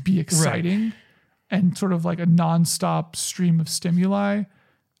sort of just be exciting. Right. And sort of like a nonstop stream of stimuli.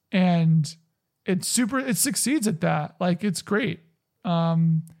 And it succeeds at that. Like it's great.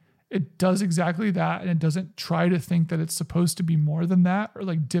 It does exactly that. And it doesn't try to think that it's supposed to be more than that or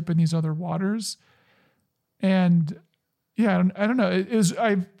like dip in these other waters. And yeah, I don't know.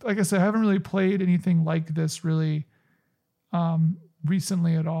 Like I said, I haven't really played anything like this really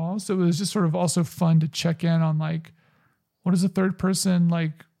recently at all. So it was just sort of also fun to check in on like, what is a third person,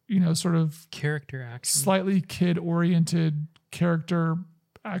 like, sort of character action, slightly kid-oriented character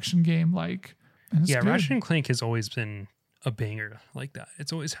action game like. Yeah, Ratchet and Clank has always been a banger like that.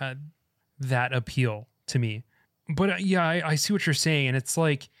 It's always had that appeal to me. But I see what you're saying, and it's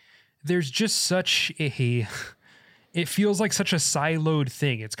like there's just such a it feels like such a siloed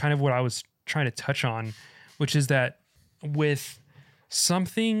thing. It's kind of what I was trying to touch on, which is that with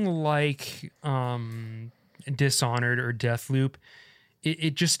something like Dishonored or Deathloop,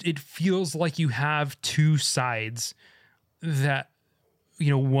 it feels like you have two sides that,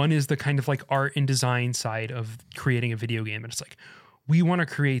 one is the kind of like art and design side of creating a video game. And it's like, we want to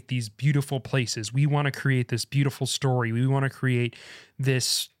create these beautiful places. We want to create this beautiful story. We want to create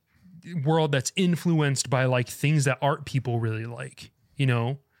this world that's influenced by like things that art people really like,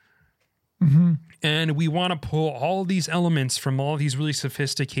 Mm-hmm. And we want to pull all these elements from all these really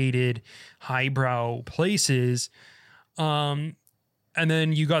sophisticated, highbrow places. And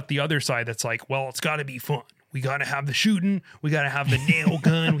then you got the other side that's like, well, it's got to be fun. We got to have the shooting. We got to have the nail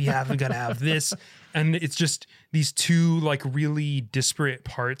gun. We got to have this. And it's just these two like really disparate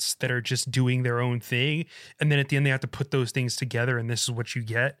parts that are just doing their own thing. And then at the end, they have to put those things together, and this is what you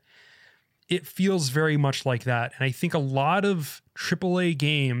get. It feels very much like that. And I think a lot of AAA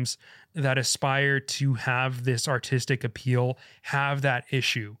games that aspire to have this artistic appeal have that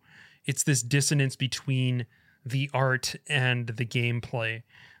issue. It's this dissonance between the art and the gameplay.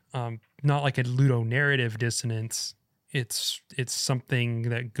 Not like a ludonarrative dissonance. It's something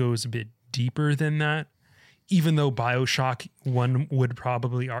that goes a bit deeper than that. Even though BioShock, one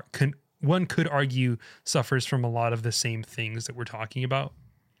could argue suffers from a lot of the same things that we're talking about.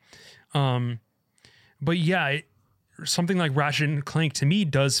 But yeah, something like Ratchet and Clank to me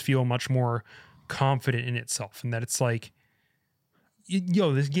does feel much more confident in itself, and that it's like,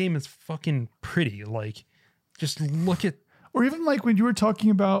 yo, this game is fucking pretty. Like, just look at. Or even like when you were talking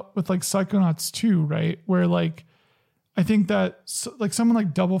about with like Psychonauts 2, right? Where like, I think that like someone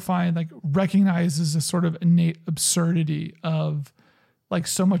like Double Fine like recognizes a sort of innate absurdity of like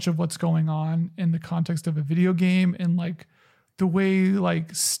so much of what's going on in the context of a video game, and like the way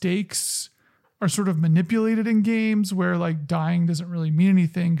like stakes are sort of manipulated in games where like dying doesn't really mean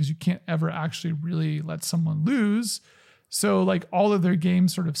anything because you can't ever actually really let someone lose. So like all of their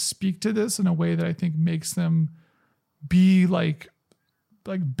games sort of speak to this in a way that I think makes them be like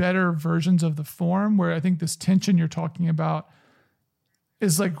better versions of the form, where I think this tension you're talking about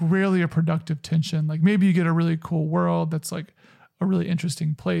is like rarely a productive tension. Like maybe you get a really cool world that's like a really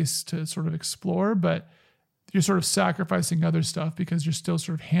interesting place to sort of explore, but you're sort of sacrificing other stuff because you're still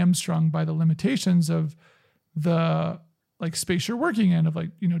sort of hamstrung by the limitations of the like space you're working in, of like,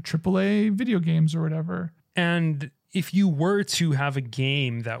 you know, AAA video games or whatever. And if you were to have a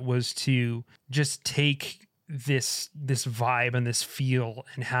game that was to just take this vibe and this feel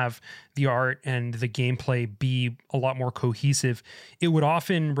and have the art and the gameplay be a lot more cohesive, it would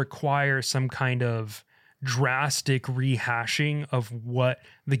often require some kind of drastic rehashing of what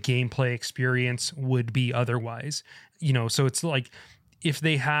the gameplay experience would be otherwise. You know, so it's like if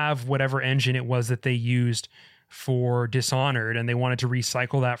they have whatever engine it was that they used for Dishonored and they wanted to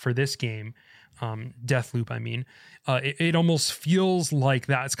recycle that for this game, Deathloop, I mean, it almost feels like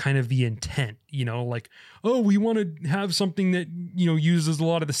that's kind of the intent, you know, like, oh, we want to have something that, you know, uses a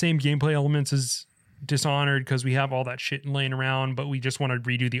lot of the same gameplay elements as Dishonored because we have all that shit laying around, but we just want to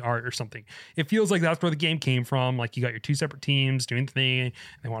redo the art or something. It feels like that's where the game came from. Like you got your two separate teams doing the thing,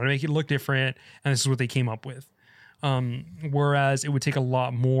 they want to make it look different, and this is what they came up with. Whereas it would take a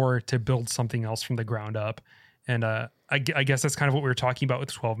lot more to build something else from the ground up. And I guess that's kind of what we were talking about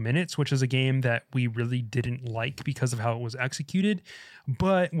with 12 Minutes, which is a game that we really didn't like because of how it was executed,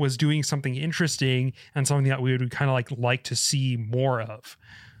 but was doing something interesting and something that we would kind of like to see more of,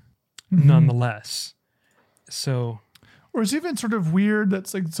 nonetheless. So, or it's even sort of weird.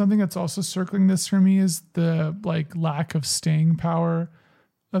 That's like something that's also circling this for me is the like lack of staying power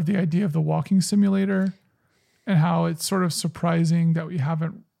of the idea of the walking simulator, and how it's sort of surprising that we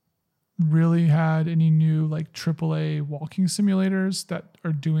haven't really had any new like AAA walking simulators that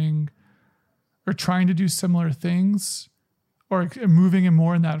are doing or trying to do similar things or moving in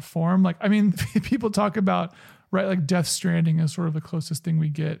more in that form. Like, I mean, people talk about, right, like Death Stranding is sort of the closest thing we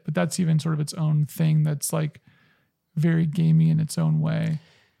get, but that's even sort of its own thing that's like very gamey in its own way.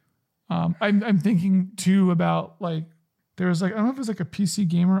 I'm thinking too about like, there was like, I don't know if it was like a PC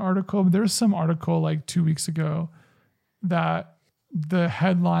Gamer article, but there was some article like 2 weeks ago that the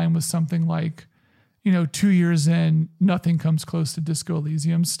headline was something like, you know, 2 years in, nothing comes close to Disco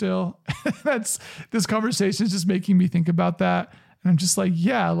Elysium still. This conversation is just making me think about that. And I'm just like,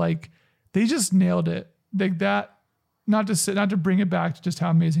 yeah, like they just nailed it. Like that, not to bring it back to just how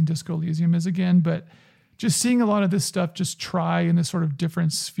amazing Disco Elysium is again, but just seeing a lot of this stuff just try in this sort of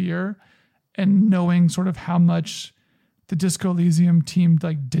different sphere and knowing sort of how much the Disco Elysium team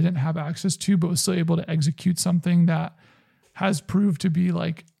like didn't have access to, but was still able to execute something that has proved to be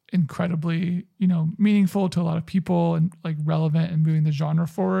like incredibly, you know, meaningful to a lot of people and like relevant and moving the genre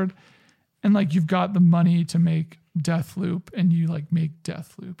forward. And like, you've got the money to make Deathloop and you like make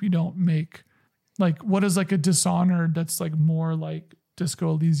Deathloop. You don't make like, what is like a Dishonored that's like more like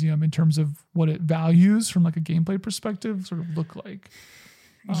Disco Elysium in terms of what it values from like a gameplay perspective sort of look like.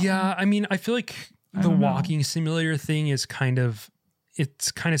 Yeah. I mean, I feel like the walking simulator thing is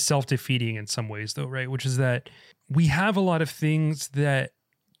it's kind of self-defeating in some ways though, right? Which is that we have a lot of things that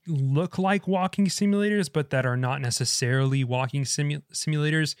look like walking simulators, but that are not necessarily walking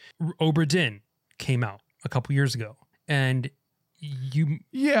simulators. Obra Dinn came out a couple years ago, and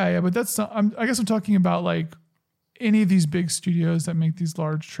yeah, but that's not, I guess I'm talking about like any of these big studios that make these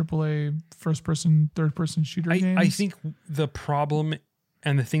large AAA first-person, third-person shooter games. I think the problem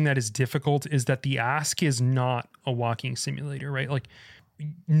and the thing that is difficult is that the ask is not a walking simulator, right? Like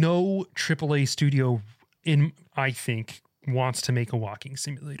no AAA studio I think wants to make a walking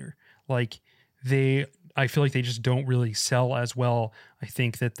simulator. Like I feel like they just don't really sell as well. I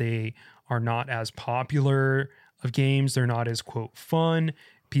think that they are not as popular of games. They're not as quote fun.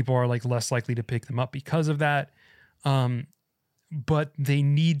 people are like less likely to pick them up because of that. But they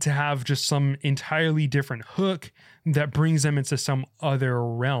need to have just some entirely different hook that brings them into some other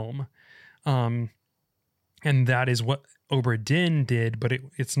realm. And that is what Obra Dinn did, but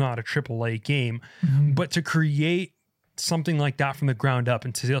it's not a AAA game. Mm-hmm. But to create something like that from the ground up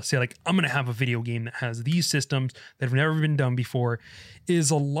and to say like, I'm going to have a video game that has these systems that have never been done before is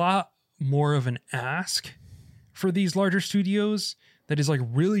a lot more of an ask for these larger studios that is like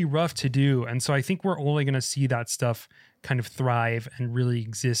really rough to do. And so I think we're only going to see that stuff kind of thrive and really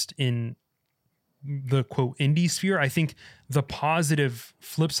exist in the quote indie sphere. I think the positive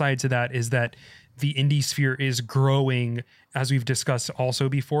flip side to that is that the indie sphere is growing, as we've discussed also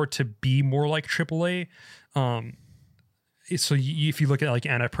before, to be more like AAA. So if you look at like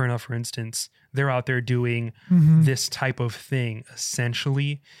Annapurna, for instance, they're out there doing this type of thing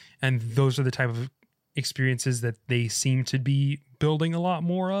essentially. And those are the type of experiences that they seem to be building a lot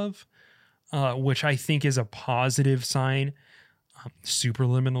more of, which I think is a positive sign.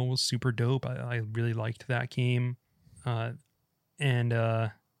 Superliminal was super dope. I really liked that game. And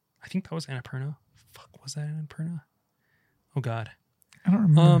I think that was Annapurna. Fuck, was that Annapurna? Oh God. I don't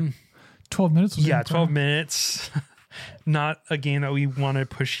remember. 12 minutes was Yeah, Annapurna. 12 minutes. Not a game that we want to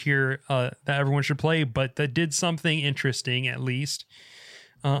push here that everyone should play, but that did something interesting at least.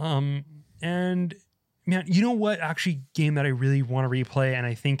 And man, you know what actually game that I really want to replay and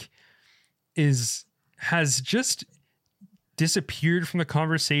I think has just disappeared from the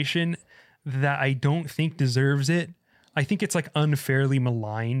conversation that I don't think deserves it. I think it's like unfairly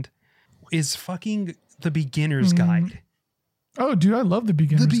maligned is fucking The Beginner's Guide. Oh, dude, I love the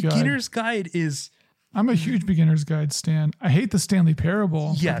Beginner's Guide. The Beginner's Guide is... I'm a huge Beginner's Guide stan. I hate the Stanley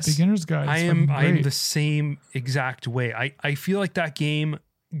Parable. Yes. But the Beginner's Guide I is am great. the same exact way. I feel like that game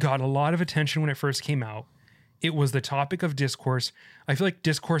got a lot of attention when it first came out. It was the topic of discourse. I feel like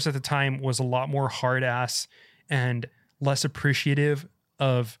discourse at the time was a lot more hard ass and less appreciative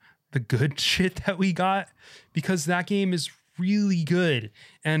of the good shit that we got, because that game is really good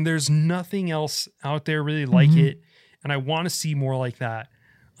and there's nothing else out there really like it. And I want to see more like that.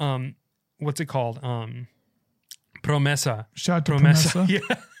 What's it called? Promesa. Shout out to Promesa.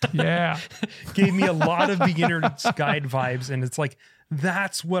 Yeah. Yeah. Gave me a lot of Beginner's Guide vibes. And it's like,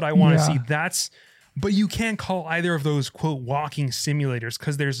 that's what I want to see. But you can't call either of those quote walking simulators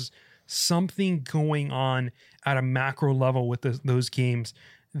because there's something going on at a macro level with those games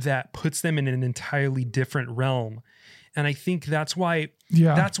that puts them in an entirely different realm. And I think that's why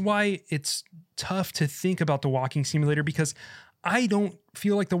it's tough to think about the walking simulator, because I don't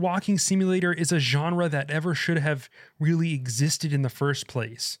feel like the walking simulator is a genre that ever should have really existed in the first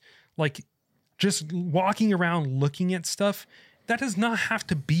place. Like just walking around looking at stuff, that does not have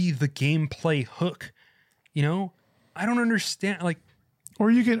to be the gameplay hook. You know, I don't understand. Like,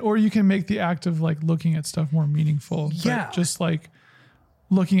 or you can make the act of like looking at stuff more meaningful. Yeah. But just like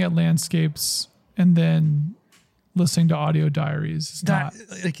looking at landscapes and then listening to audio diaries is not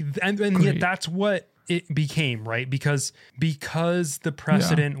and yet that's what it became, right? Because the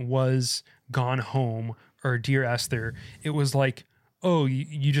precedent was Gone Home or Dear Esther, it was like, oh,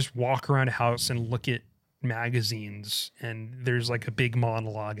 you just walk around a house and look at magazines and there's like a big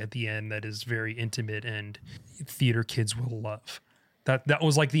monologue at the end that is very intimate and theater kids will love. That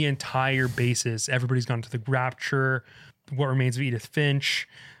was like the entire basis. Everybody's Gone to the Rapture, What Remains of Edith Finch,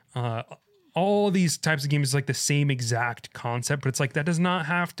 all of these types of games is like the same exact concept, but it's like that does not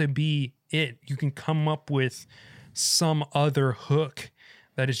have to be it. You can come up with some other hook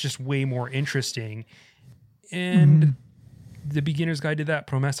that is just way more interesting. And the Beginner's Guide did that.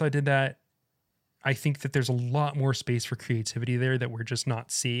 Promesa did that. I think that there's a lot more space for creativity there that we're just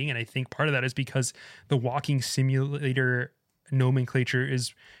not seeing. And I think part of that is because the walking simulator nomenclature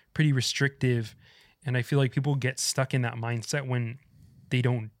is pretty restrictive. And I feel like people get stuck in that mindset when they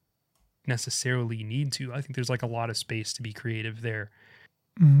don't necessarily need to. I think there's like a lot of space to be creative there.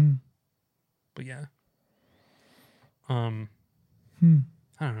 But yeah. I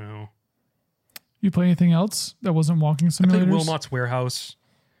don't know. You play anything else that wasn't walking simulators? I played Wilmot's Warehouse.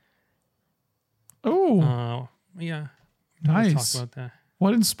 Oh, yeah. nice. Talk about that.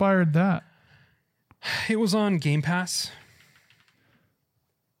 What inspired that? It was on Game Pass.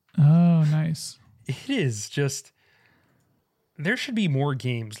 Oh, nice. It is just, there should be more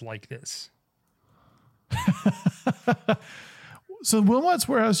games like this. So Wilmot's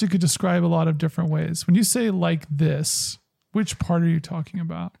Warehouse, you could describe a lot of different ways. When you say like this, which part are you talking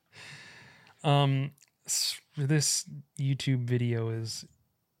about? This YouTube video is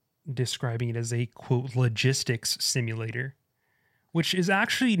describing it as a quote logistics simulator, which is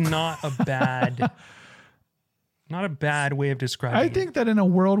actually not a bad Not a bad way of describing I it. think that in a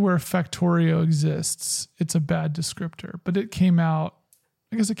world where Factorio exists, it's a bad descriptor, but it came out,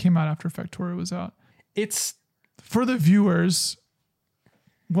 I guess it came out after Factorio was out. It's, For the viewers,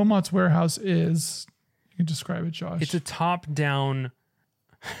 Wilmot's Warehouse is, you can describe it, Josh. it's a top-down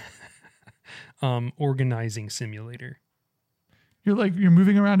organizing simulator. You're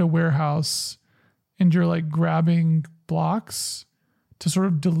moving around a warehouse and you're like grabbing blocks to sort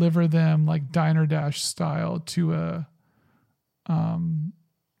of deliver them like Diner Dash style to a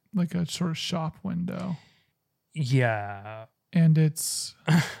like a sort of shop window. Yeah. And it's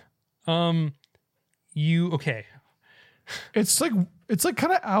Okay. it's like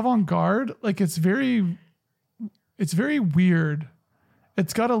kind of avant-garde. Like it's very weird.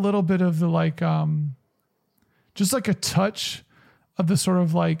 It's got a little bit of the like just like a touch of the sort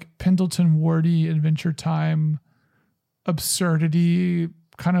of like Pendleton Wardy Adventure Time absurdity,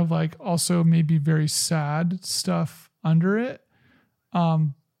 kind of like also maybe very sad stuff under it,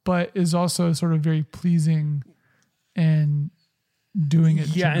 but is also sort of very pleasing and doing it.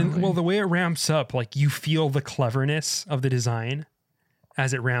 Yeah, generally. and well, the way it ramps up, like you feel the cleverness of the design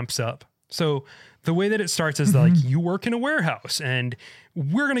as it ramps up. So the way that it starts is like you work in a warehouse and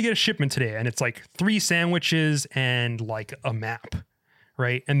we're going to get a shipment today. And it's like 3 sandwiches and like a map.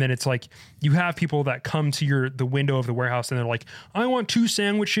 Right. And then it's like you have people that come to the window of the warehouse and they're like, I want 2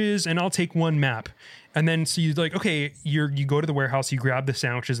 sandwiches and I'll take 1 map. And then so you're like, okay, you go to the warehouse, you grab the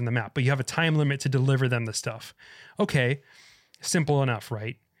sandwiches and the map, but you have a time limit to deliver them the stuff. Okay. Simple enough,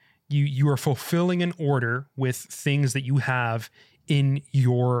 right? You are fulfilling an order with things that you have in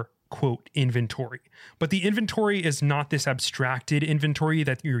your quote inventory. But the inventory is not this abstracted inventory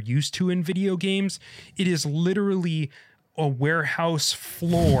that you're used to in video games. It is literally a warehouse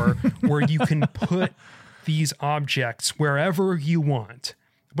floor where you can put these objects wherever you want.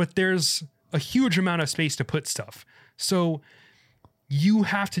 But there's a huge amount of space to put stuff. So you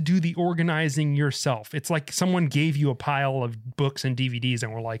have to do the organizing yourself. It's like someone gave you a pile of books and DVDs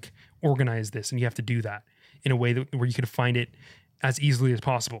and were like, organize this. And you have to do that in a way where you can find it as easily as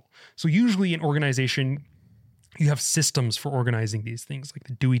possible. So usually in organization, you have systems for organizing these things, like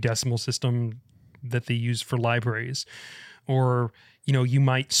the Dewey Decimal System that they use for libraries. Or, you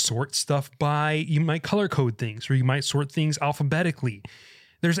might sort stuff you might color code things, or you might sort things alphabetically.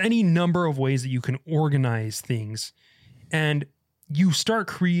 There's any number of ways that you can organize things. And you start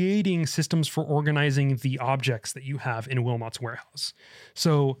creating systems for organizing the objects that you have in Wilmot's Warehouse.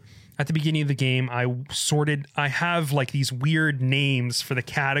 So at the beginning of the game, I have like these weird names for the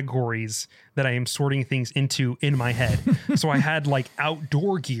categories that I am sorting things into in my head. So I had like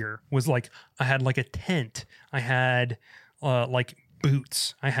outdoor gear was like, I had like a tent. I had like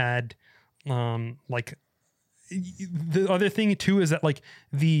boots. I had like the other thing too is that like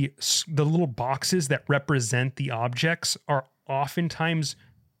the little boxes that represent the objects are oftentimes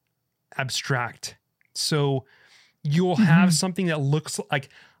abstract. So you'll have something that looks like,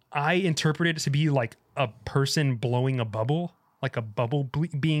 I interpret it to be like a person blowing a bubble, like a bubble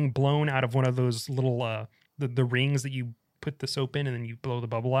being blown out of one of those little the rings that you put the soap in and then you blow the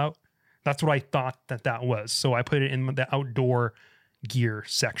bubble out. That's what I thought that was. So I put it in the outdoor gear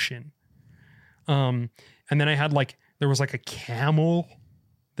section. And then I had like, there was like a camel.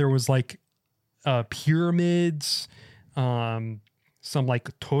 There was like pyramids, some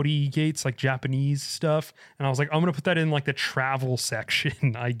like torii gates, like Japanese stuff. And I was like, I'm going to put that in like the travel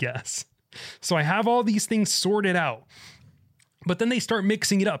section, I guess. So I have all these things sorted out. But then they start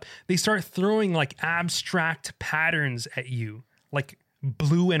mixing it up. They start throwing like abstract patterns at you, like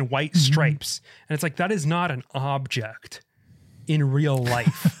blue and white stripes. And it's like, that is not an object in real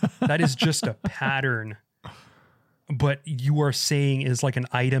life. That is just a pattern. But you are saying is like an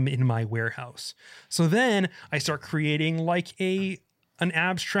item in my warehouse. So then I start creating like an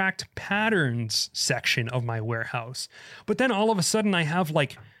abstract patterns section of my warehouse. But then all of a sudden I have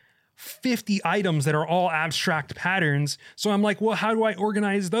like 50 items that are all abstract patterns. So I'm like, well, how do I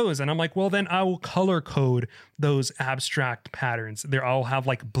organize those? And I'm like, well, then I will color code those abstract patterns. I'll have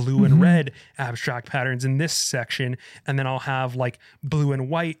like blue and red abstract patterns in this section. And then I'll have like blue and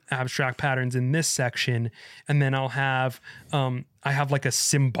white abstract patterns in this section. And then I'll have, I have like a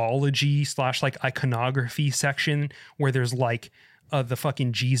symbology / like iconography section where there's like the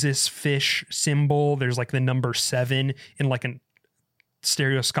fucking Jesus fish symbol. There's like the number 7 in like an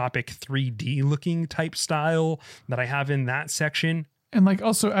stereoscopic 3D looking type style that I have in that section. And like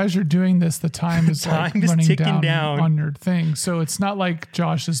also as you're doing this, the time is like running down on your thing. So it's not like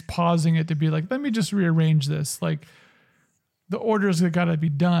Josh is pausing it to be like, let me just rearrange this. Like the orders that got to be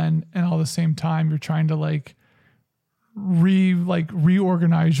done, and all the same time you're trying to like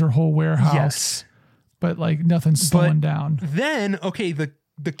reorganize your whole warehouse. Yes. but like nothing's slowing down. Then, okay, the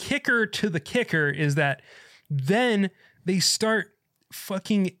kicker to the kicker is that then they start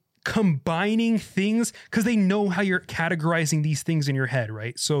fucking combining things because they know how you're categorizing these things in your head,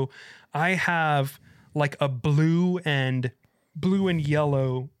 right? So I have like a blue and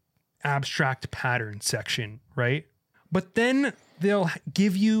yellow abstract pattern section, right? But then they'll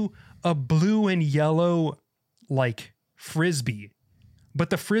give you a blue and yellow like frisbee, but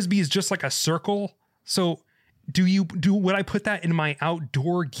the frisbee is just like a circle. So would I put that in my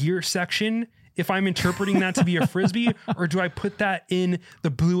outdoor gear section if I'm interpreting that to be a frisbee, or do I put that in the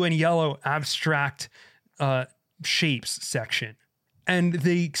blue and yellow abstract shapes section? And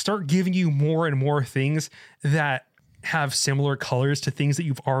they start giving you more and more things that have similar colors to things that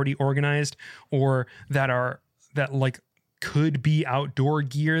you've already organized, or that like could be outdoor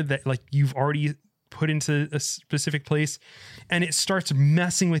gear that like you've already put into a specific place. And it starts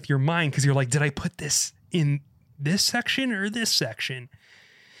messing with your mind because you're like, did I put this in this section or this section?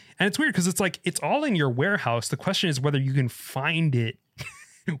 And it's weird because it's like, it's all in your warehouse. The question is whether you can find it.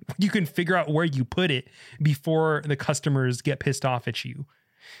 You can figure out where you put it before the customers get pissed off at you,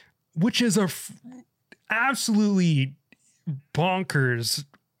 which is absolutely bonkers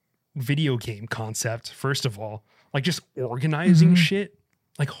video game concept. First of all, like just organizing shit,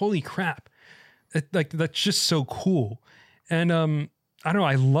 like, holy crap. Like, that's just so cool. And I don't know,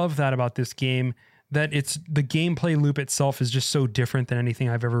 I love that about this game, that it's the gameplay loop itself is just so different than anything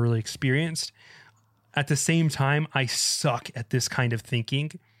I've ever really experienced. At the same time, I suck at this kind of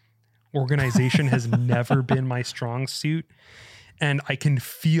thinking. Organization has never been my strong suit, and I can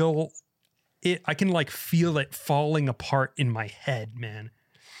feel it. I can like feel it falling apart in my head, man.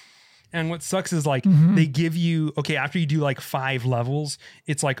 And what sucks is like they give you, okay, after you do like 5 levels,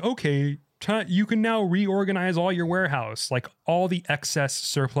 it's like, okay, you can now reorganize all your warehouse. Like all the excess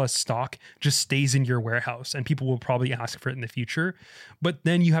surplus stock just stays in your warehouse, and people will probably ask for it in the future. But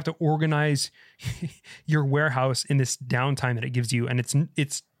then you have to organize your warehouse in this downtime that it gives you. And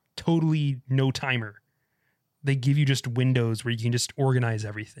it's totally no timer. They give you just windows where you can just organize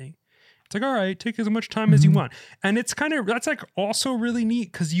everything. It's like, all right, take as much time as you want. And it's kind of, that's like also really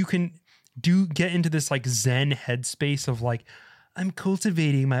neat because you can get into this like Zen headspace of like, I'm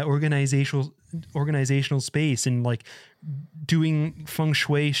cultivating my organizational space and like doing feng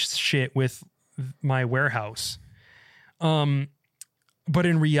shui shit with my warehouse. But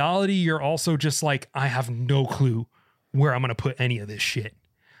in reality, you're also just like, I have no clue where I'm going to put any of this shit.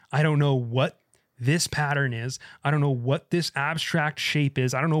 I don't know what this pattern is. I don't know what this abstract shape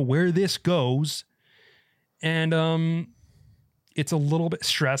is. I don't know where this goes. And it's a little bit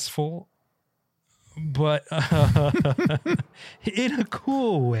stressful, but in a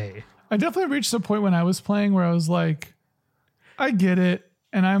cool way. I definitely reached a point when I was playing where I was like, I get it.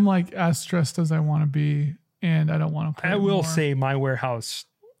 And I'm like as stressed as I want to be. And I don't want to play. I will say my warehouse,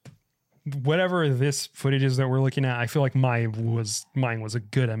 whatever this footage is that we're looking at, I feel like mine was a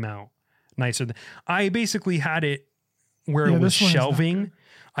good amount nicer than, I basically had it where it was shelving.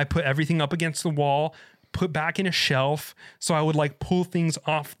 I put everything up against the wall, put back in a shelf. So I would like pull things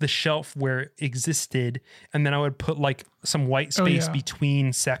off the shelf where it existed. And then I would put like some white space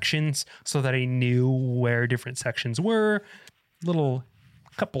between sections so that I knew where different sections were.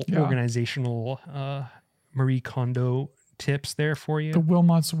 Couple organizational Marie Kondo tips there for you. The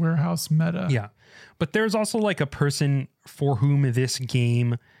Wilmot's Warehouse meta. Yeah. But there's also like a person for whom this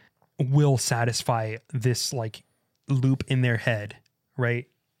game will satisfy this like loop in their head, right?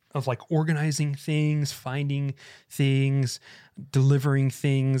 Of like organizing things, finding things, delivering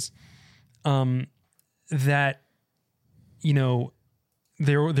things, that, you know,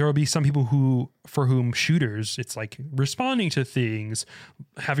 there will be some people for whom shooters, it's like responding to things,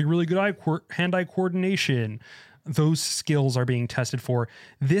 having really good hand-eye coordination. Those skills are being tested for.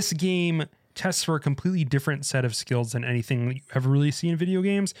 This game tests for a completely different set of skills than anything you ever really see in video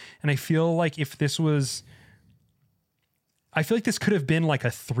games. And I feel like this could have been like a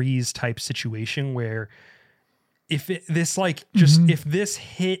Threes type situation where if this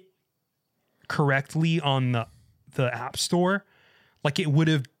hit correctly on the App Store, like it would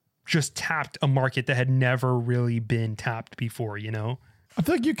have just tapped a market that had never really been tapped before, you know? I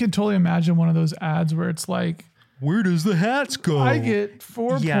feel like you can totally imagine one of those ads where it's like, where does the hats go? I get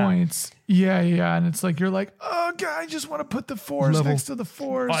 4 points. Yeah. And it's like, you're like, oh God, I just want to put the 4s next to the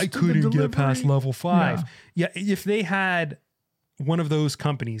 4s. I couldn't get past level 5. Yeah. If they had one of those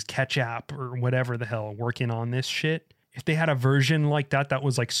companies, Catch App or whatever the hell, working on this shit, if they had a version like that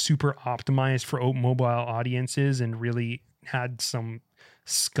was like super optimized for mobile audiences and really had some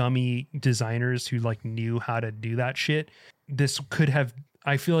scummy designers who like knew how to do that shit, this could have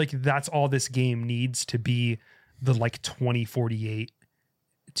I feel like that's all this game needs to be the like 2048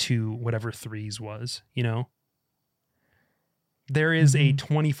 to whatever threes was, you know? There is a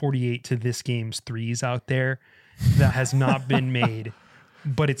 2048 to this game's threes out there that has not been made,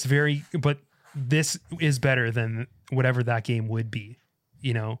 but this is better than whatever that game would be,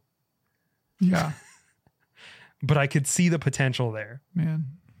 you know? Yeah. But I could see the potential there. Man.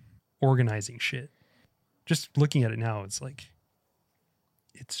 Organizing shit. Just looking at it now, it's like,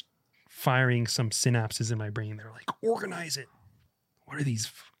 it's firing some synapses in my brain. They're like, organize it. What are these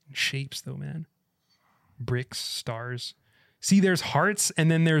fucking shapes though, man? Bricks, stars. See, there's hearts,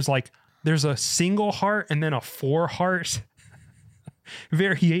 and then there's a single heart and then a 4 heart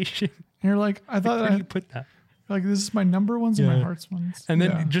variation. And you're like, I thought Where do you put that? like this is my number ones and my hearts ones. And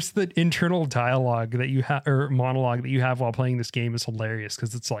then just the internal dialogue that you have, or monologue that you have while playing this game, is hilarious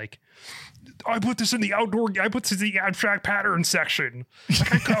because it's like, I put this in the abstract pattern section.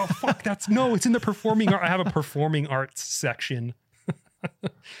 Like, I go, fuck, it's in the performing art. I have a performing arts section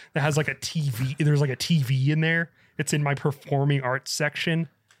that has like a TV. There's like a TV in there. It's in my performing arts section,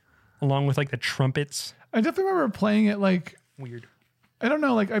 along with like the trumpets. I definitely remember playing it like weird. I don't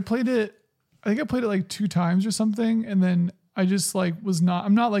know, like I think I played it like 2 times or something, and then I just like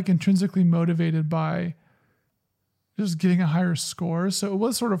I'm not like intrinsically motivated by just getting a higher score. So it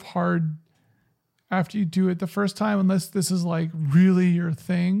was sort of hard after you do it the first time, unless this is like really your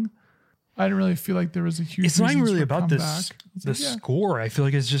thing. I didn't really feel like there was a huge. It's not even really about this the score. I feel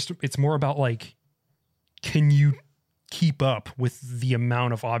like it's more about like, can you keep up with the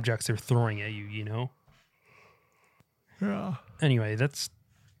amount of objects they're throwing at you, you know? Yeah. Anyway,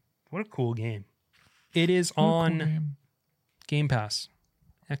 what a cool game. It is on Game Pass.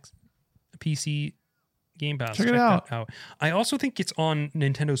 PC Game Pass. Check it out. That out. I also think it's on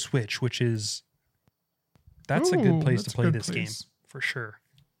Nintendo Switch, that's a good place to play this game for sure.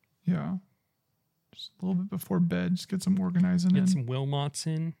 Yeah. Just a little bit before bed, just get some organizing in. Get some Wilmots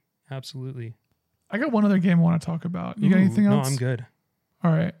in. Absolutely. I got one other game I want to talk about. You got anything else? No, I'm good.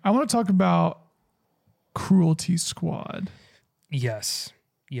 All right. I want to talk about Cruelty Squad. Yes.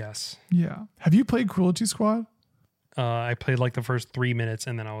 Yeah. Have you played Cruelty Squad? I played like the first 3 minutes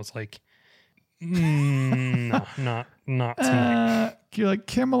and then I was like, no, not tonight. You're like,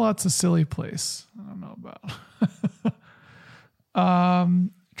 Camelot's a silly place. I don't know about.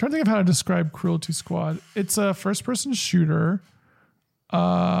 Trying to think of how to describe Cruelty Squad. It's a first-person shooter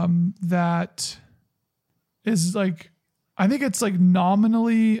that is like, I think it's like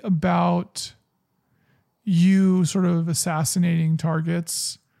nominally about you sort of assassinating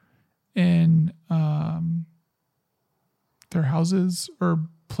targets in their houses or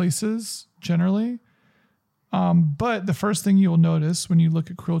places generally. But the first thing you'll notice when you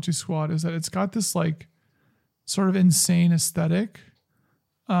look at Cruelty Squad is that it's got this like sort of insane aesthetic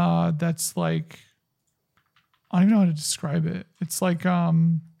that's like, I don't even know how to describe it. It's like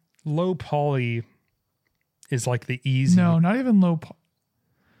low poly is like the easy. No, not even low.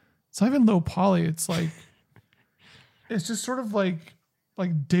 It's not even low poly. It's like it's just sort of like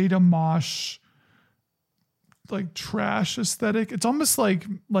data mosh, like trash aesthetic. It's almost like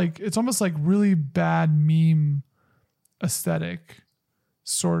really bad meme aesthetic,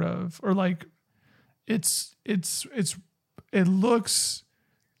 sort of, or like it looks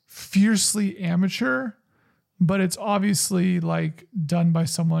fiercely amateur, but it's obviously like done by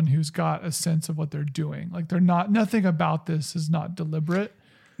someone who's got a sense of what they're doing. Like nothing about this is not deliberate.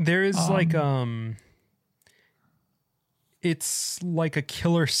 There is it's like a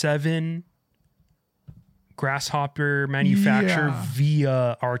Killer 7 Grasshopper manufactured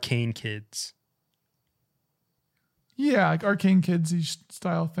via Arcane Kids. Yeah, like Arcane Kids-y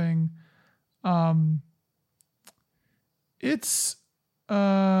style thing. It's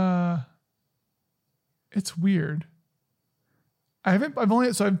weird.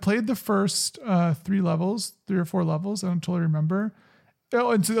 I've played the first 3 or 4 levels. I don't totally remember.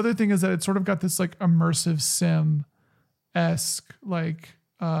 Oh, and so the other thing is that it's sort of got this like immersive sim-esque like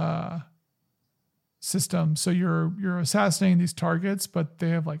system. So you're assassinating these targets, but they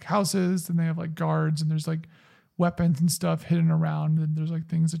have like houses and they have like guards and there's like weapons and stuff hidden around and there's like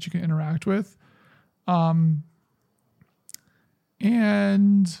things that you can interact with. And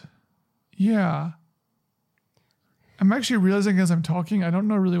yeah. I'm actually realizing as I'm talking, I don't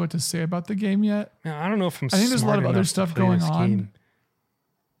know really what to say about the game yet. I don't know if I think there's a lot of other stuff going on. Game.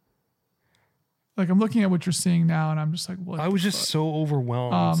 Like I'm looking at what you're seeing now and I'm just like, what? I was just so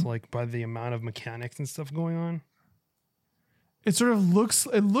overwhelmed like by the amount of mechanics and stuff going on. It sort of looks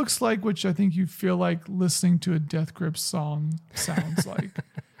like, which I think you feel like listening to a Death Grip song sounds like.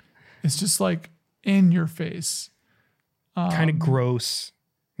 It's just like in your face. Kind of gross.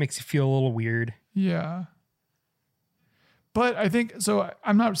 Makes you feel a little weird. Yeah. But I think, so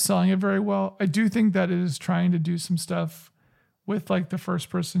I'm not selling it very well. I do think that it is trying to do some stuff with like the first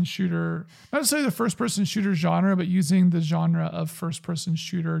person shooter, not necessarily the first person shooter genre, but using the genre of first person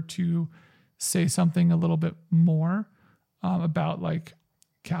shooter to say something a little bit more about like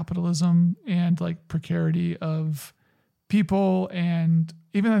capitalism and like precarity of people, and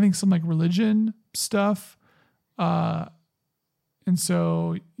even I think some like religion stuff. And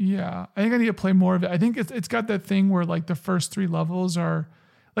so, yeah, I think I need to play more of it. I think it's got that thing where like the first 3 levels are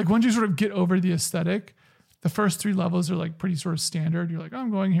like, once you sort of get over the aesthetic, the first 3 levels are like pretty sort of standard. You're like, oh,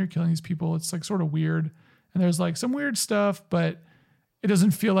 I'm going here, killing these people. It's like sort of weird. And there's like some weird stuff, but it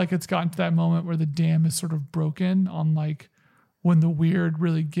doesn't feel like it's gotten to that moment where the dam is sort of broken on like when the weird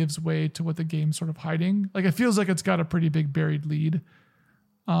really gives way to what the game's sort of hiding. Like it feels like it's got a pretty big buried lead.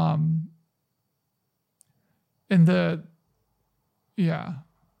 Yeah.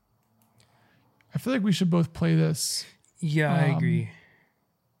 I feel like we should both play this. Yeah, I agree.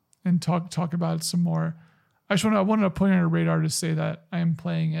 And talk about it some more. I wanted to put it on a radar to say that I am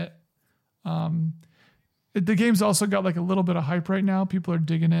playing it. The game's also got like a little bit of hype right now. People are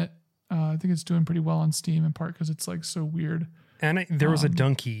digging it. I think it's doing pretty well on Steam, in part because it's like so weird. And there was a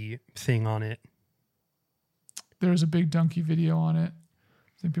donkey thing on it. There's a big donkey video on it.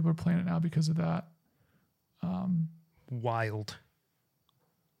 I think people are playing it now because of that. Wild.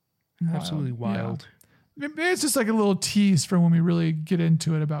 Absolutely wild. Yeah. Maybe it's just like a little tease for when we really get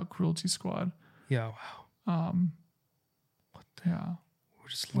into it about Cruelty Squad. Yeah. Wow. Yeah. We're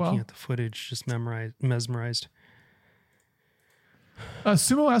just looking at the footage, just mesmerized.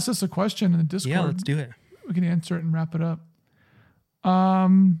 Sumo asked us a question in the Discord. Yeah, let's do it. We can answer it and wrap it up.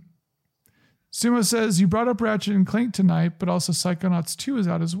 Sumo says, you brought up Ratchet and Clank tonight, but also Psychonauts 2 is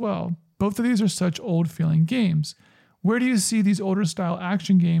out as well. Both of these are such old feeling games. Where do you see these older style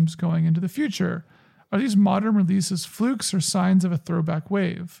action games going into the future? Are these modern releases flukes or signs of a throwback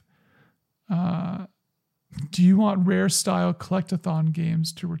wave? Do you want rare style collectathon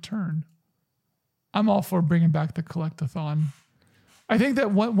games to return? I'm all for bringing back the collectathon. I think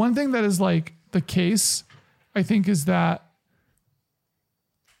that one thing that is like the case, I think, is that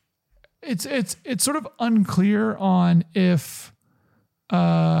it's sort of unclear on if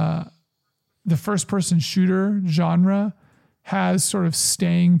the first person shooter genre has sort of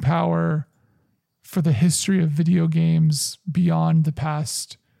staying power for the history of video games beyond the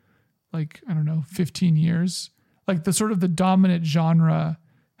past, like, I don't know, 15 years. Like the sort of the dominant genre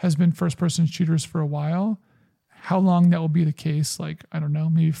has been first person shooters for a while. How long that will be the case, like, I don't know,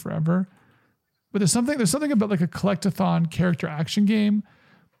 maybe forever. But there's something about like a collectathon character action game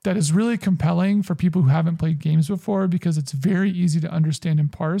that is really compelling for people who haven't played games before, because it's very easy to understand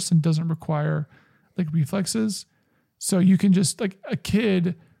and parse and doesn't require like reflexes. So you can just, like, a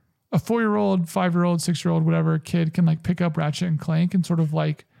kid, a 4-year-old, 5-year-old, 6-year-old, whatever kid can like pick up Ratchet and Clank and sort of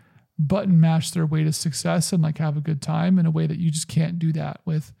like button mash their way to success and like have a good time in a way that you just can't do that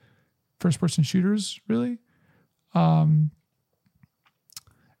with first person shooters, really.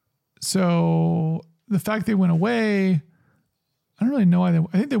 So the fact they went away, I don't really know why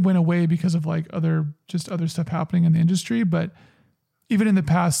I think they went away because of like other stuff happening in the industry. But even in the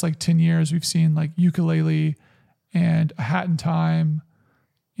past like 10 years, we've seen like Yooka-Laylee and A Hat in Time,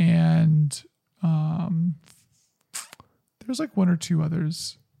 and there's like 1 or 2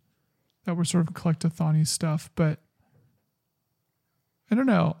 others that were sort of collectathon-y stuff. But I don't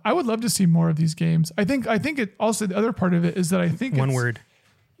know. I would love to see more of these games. I think it also, the other part of it is that I think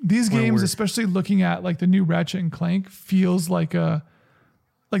these games, especially looking at like the new Ratchet and Clank, feels like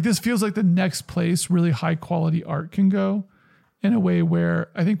this feels like the next place really high quality art can go, in a way where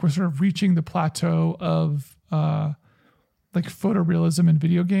I think we're sort of reaching the plateau of like photorealism in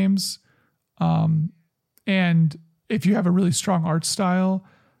video games. And if you have a really strong art style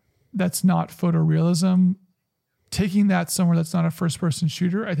that's not photorealism, taking that somewhere that's not a first person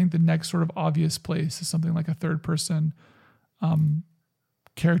shooter, I think the next sort of obvious place is something like a third person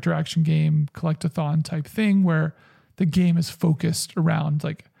character action game, collectathon type thing, where the game is focused around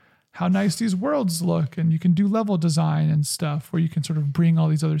like how nice these worlds look, and you can do level design and stuff where you can sort of bring all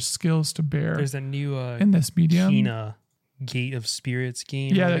these other skills to bear. There's a new in this medium, Kena Gate of Spirits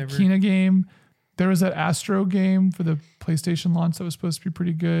game. Yeah, that Kena game. There was that Astro game for the PlayStation launch that was supposed to be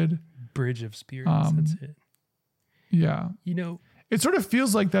pretty good. Bridge of Spirits, that's it. Yeah. You know, it sort of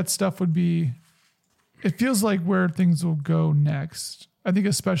feels like that stuff would be, it feels like where things will go next. I think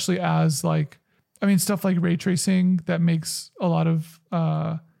especially as like, I mean, stuff like ray tracing that makes a lot of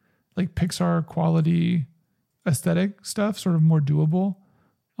like Pixar quality aesthetic stuff sort of more doable.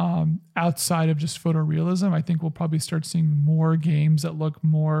 outside of just photorealism. I think we'll probably start seeing more games that look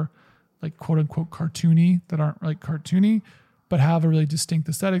more like quote unquote cartoony, that aren't like cartoony, but have a really distinct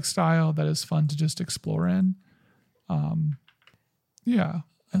aesthetic style that is fun to just explore in. Yeah,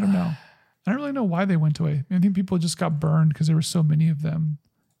 I don't know. I don't really know why they went away. I think people just got burned because there were so many of them,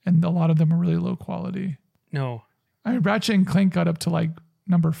 and a lot of them are really low quality. No. I mean, Ratchet and Clank got up to like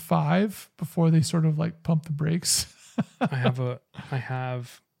number 5 before they sort of like pumped the brakes. I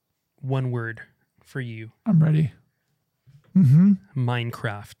have one word for you. I'm ready. Mm-hmm.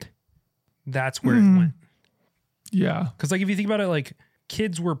 Minecraft. That's where it went. Yeah. Because like if you think about it, like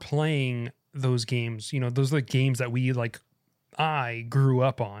kids were playing those games, you know, those are the games that we like I grew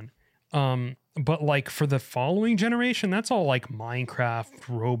up on. But like for the following generation, that's all like Minecraft,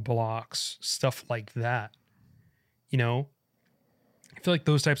 Roblox, stuff like that. You know? I feel like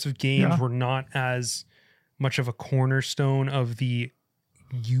those types of games were not as much of a cornerstone of the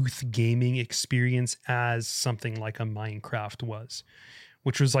youth gaming experience as something like a Minecraft was,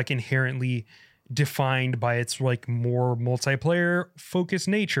 which was like inherently defined by its like more multiplayer focused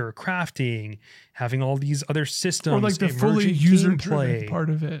nature, crafting, having all these other systems, or like the fully user driven part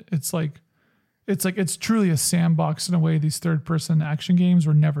of it. It's truly a sandbox in a way. These third person action games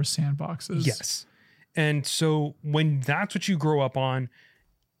were never sandboxes. Yes. And so when that's what you grow up on,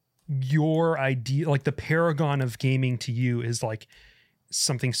 your idea, like the paragon of gaming to you is like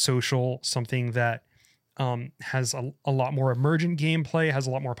something social, something that has a lot more emergent gameplay, has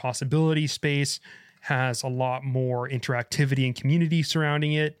a lot more possibility space, has a lot more interactivity and community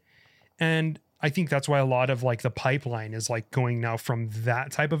surrounding it. And I think that's why a lot of like the pipeline is like going now from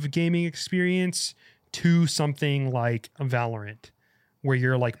that type of gaming experience to something like a Valorant, where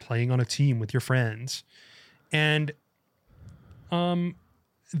you're like playing on a team with your friends. And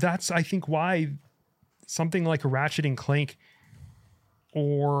that's, I think, why something like a Ratchet and Clank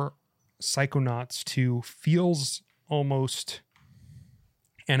or Psychonauts 2 feels almost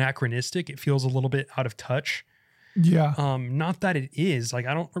anachronistic. It feels a little bit out of touch. Yeah. Not that it is. Like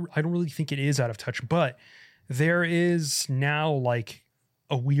I don't really think it is out of touch, but there is now like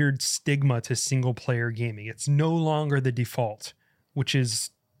a weird stigma to single player gaming. It's no longer the default, which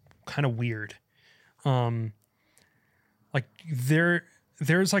is kind of weird. Like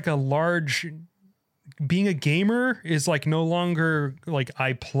there's like a large, being a gamer is like no longer like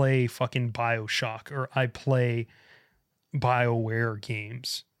I play fucking BioShock or I play BioWare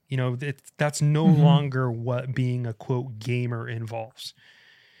games. You know, that's no longer what being a quote gamer involves.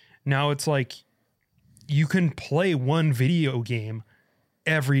 Now it's like you can play one video game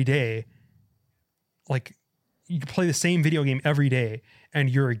every day. Like you can play the same video game every day and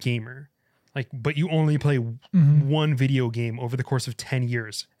you're a gamer. Like, but you only play one video game over the course of 10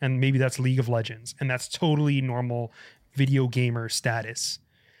 years. And maybe that's League of Legends. And that's totally normal video gamer status.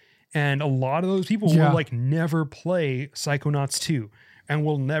 And a lot of those people will like never play Psychonauts 2 and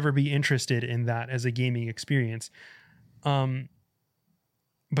will never be interested in that as a gaming experience. But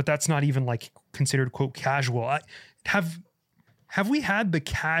that's not even like considered quote casual. Have we had the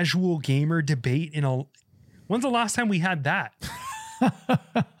casual gamer debate when's the last time we had that?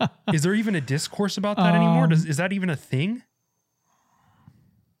 Is there even a discourse about that anymore? Is that even a thing?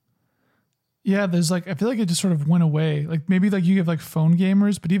 Yeah, there's like, I feel like it just sort of went away. Like maybe like you have like phone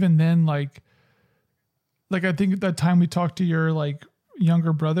gamers, but even then, like I think at that time we talked to your like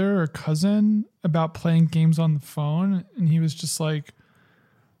younger brother or cousin about playing games on the phone. And he was just like,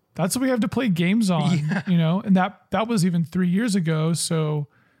 that's what we have to play games on, you know? And that was even 3 years ago. So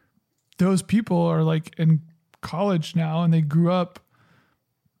those people are like in college now and they grew up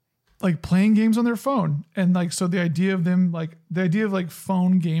like playing games on their phone. And like, so the idea of like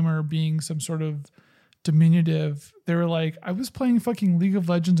phone gamer being some sort of diminutive, they were like, I was playing fucking League of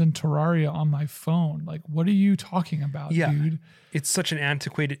Legends and Terraria on my phone. Like, what are you talking about, dude? It's such an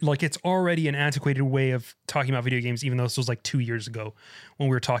antiquated, like it's already an antiquated way of talking about video games, even though this was like 2 years ago when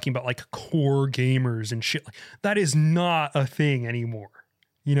we were talking about like core gamers and shit. That is not a thing anymore.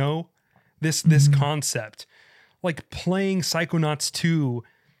 You know, this concept, like playing Psychonauts 2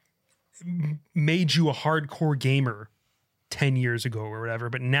 made you a hardcore gamer 10 years ago or whatever,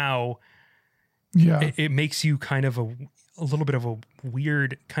 but now it makes you kind of a little bit of a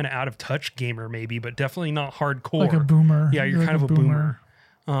weird kind of out of touch gamer maybe, but definitely not hardcore. Like a boomer. Yeah, you're kind of a boomer.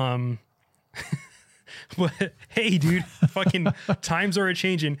 But hey dude, fucking times are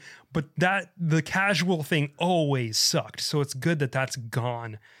a-changing, but the casual thing always sucked. So it's good that that's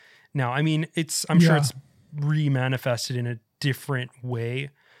gone now. I mean, I'm sure it's re-manifested in a different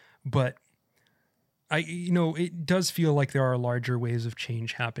way, but it does feel like there are larger ways of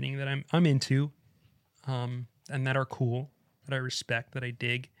change happening that I'm into, and that are cool, that I respect, that I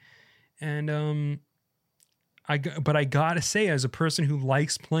dig. And but I gotta say, as a person who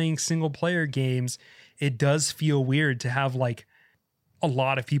likes playing single player games, it does feel weird to have like a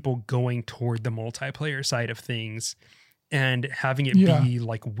lot of people going toward the multiplayer side of things and having it be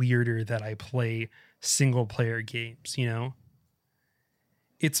like weirder that I play single player games, you know?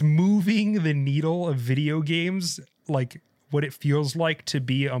 It's moving the needle of video games, like what it feels like to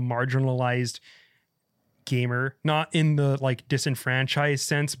be a marginalized gamer, not in the like disenfranchised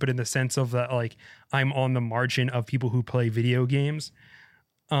sense, but in the sense of that, like I'm on the margin of people who play video games.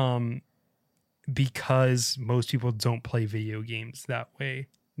 Because most people don't play video games that way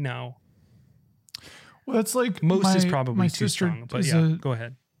now. Well, that's like most is probably too strong, but yeah, go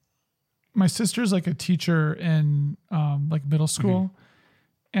ahead. My sister's like a teacher in like middle school,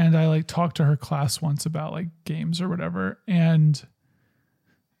 and I like talked to her class once about like games or whatever, and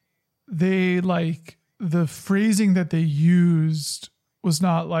they like the phrasing that they used was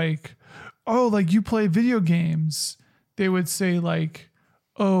not like, oh, like you play video games. They would say like,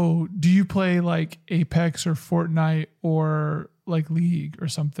 oh, do you play like Apex or Fortnite or like League or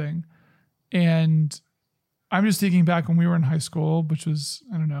something? And I'm just thinking back when we were in high school, which was,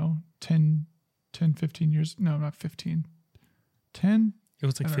 I don't know, 10, 15 years. No, not 15. 10? It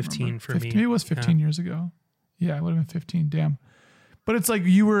was like 15 for 15, me. Maybe it was 15 years ago. Yeah, it would have been 15. Damn. But it's like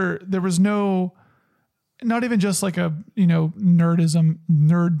there was no, not even just like a, you know,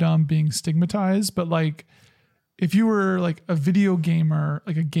 nerddom being stigmatized, but like, if you were like a video gamer,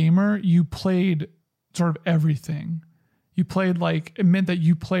 like a gamer, you played sort of everything. You played like, it meant that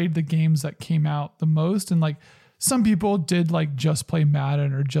you played the games that came out the most. And like some people did like just play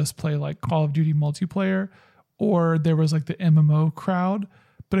Madden or just play like Call of Duty multiplayer, or there was like the MMO crowd.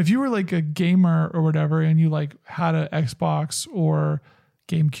 But if you were like a gamer or whatever, and you like had an Xbox or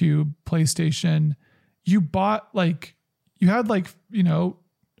GameCube, PlayStation, you bought like, you had like, you know,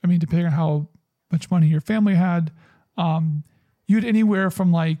 I mean, depending on how much money your family had, you had anywhere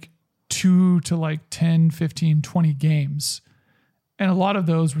from like 2 to like 10, 15, 20 games. And a lot of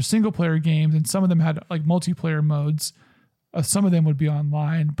those were single player games, and some of them had like multiplayer modes. Some of them would be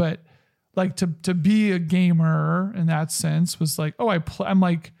online, but like to be a gamer in that sense was like, oh,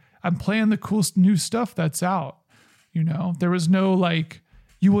 I'm playing the cool new stuff that's out. You know, there was no like,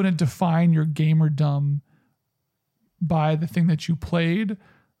 you wouldn't define your gamerdom by the thing that you played.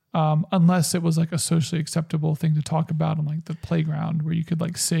 Unless it was like a socially acceptable thing to talk about on like the playground where you could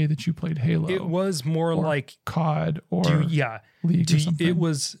like say that you played Halo. It was more like COD or League or something. It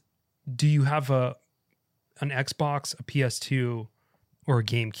was, do you have an Xbox, a PS2, or a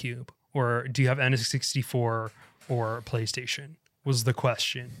GameCube? Or do you have N64 or a PlayStation? Was the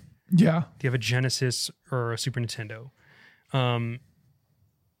question. Yeah. Do you have a Genesis or a Super Nintendo?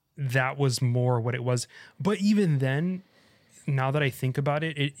 That was more what it was. But even then, now that I think about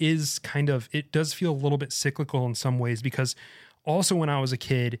it, it is kind of, it does feel a little bit cyclical in some ways, because also when I was a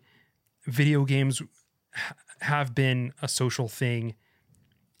kid, video games have been a social thing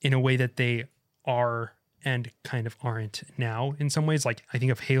in a way that they are and kind of aren't now in some ways. Like I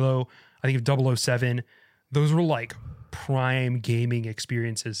think of Halo, I think of 007. Those were like prime gaming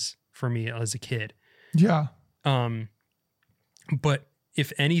experiences for me as a kid. Yeah. But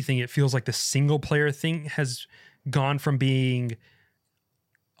if anything, it feels like the single player thing has gone from being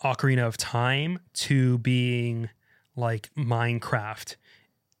Ocarina of Time to being like Minecraft,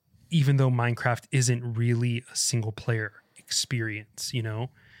 even though Minecraft isn't really a single player experience, you know?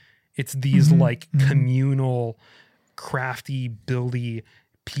 It's these like communal, crafty, buildy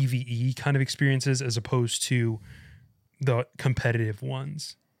PvE kind of experiences as opposed to the competitive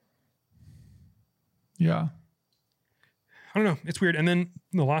ones. Yeah. I don't know. It's weird. And then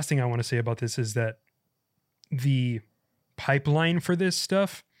the last thing I want to say about this is that the pipeline for this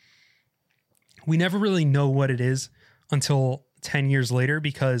stuff, we never really know what it is until 10 years later,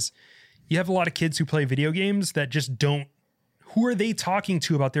 because you have a lot of kids who play video games that just don't, who are they talking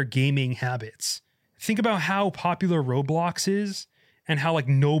to about their gaming habits? Think about how popular Roblox is and how like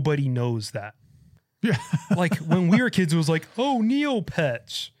nobody knows that. Yeah. Like when we were kids, it was like, oh,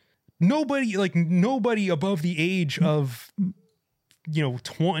 Neopets. Nobody above the age of,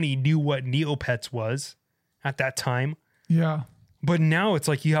 20 knew what Neopets was at that time. Yeah. But now it's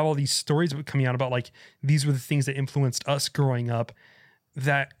like you have all these stories coming out about like, these were the things that influenced us growing up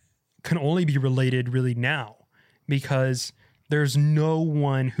that can only be related really now, because there's no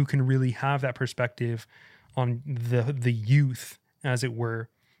one who can really have that perspective on the youth, as it were,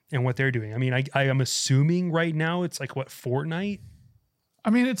 and what they're doing. I mean, I am assuming right now it's like what, Fortnite? I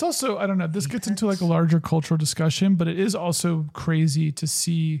mean, it's also, I don't know, this gets into like a larger cultural discussion, but it is also crazy to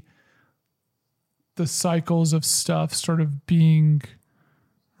see the cycles of stuff sort of being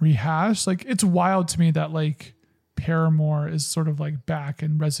rehashed. Like, it's wild to me that like Paramore is sort of like back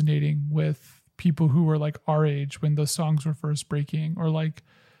and resonating with people who were like our age when those songs were first breaking, or like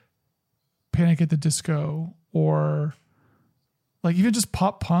Panic at the Disco, or like even just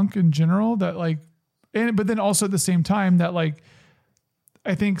pop punk in general, that like, and but then also at the same time that like,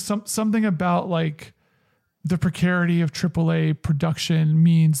 I think something about like the precarity of AAA production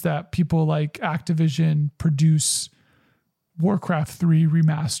means that people like Activision produce Warcraft 3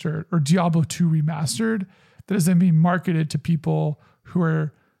 remastered or Diablo 2 remastered that is then being marketed to people who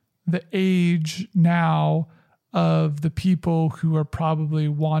are the age now of the people who are probably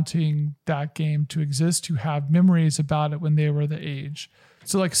wanting that game to exist, who have memories about it when they were the age.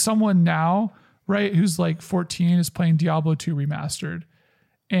 So like someone now, right, who's like 14 is playing Diablo 2 remastered,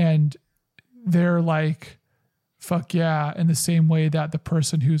 and they're like, fuck yeah, in the same way that the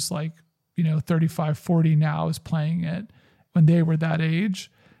person who's like, 35, 40 now is playing it when they were that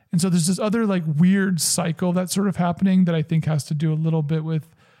age. And so there's this other like weird cycle that's sort of happening that I think has to do a little bit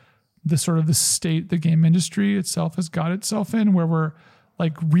with the sort of the state the game industry itself has got itself in, where we're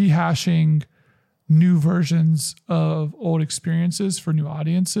like rehashing new versions of old experiences for new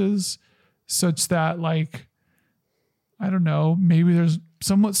audiences, such that like, I don't know, maybe there's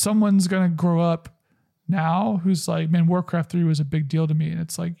someone's going to grow up now who's like, man, Warcraft 3 was a big deal to me. And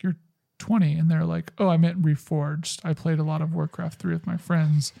it's like, you're 20 and they're like, oh, I meant Reforged. I played a lot of Warcraft 3 with my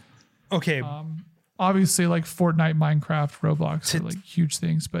friends. Okay. Obviously like Fortnite, Minecraft, Roblox are like huge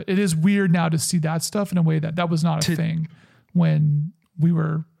things, but it is weird now to see that stuff in a way that was not a thing when we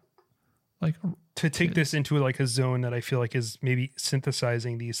were like, to take this into like a zone that I feel like is maybe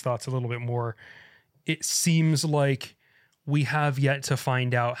synthesizing these thoughts a little bit more. It seems like we have yet to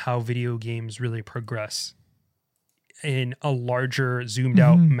find out how video games really progress in a larger zoomed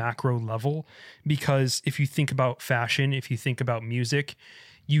out macro level. Because if you think about fashion, if you think about music,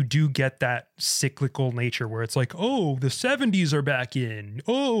 you do get that cyclical nature where it's like, oh, the 70s are back in.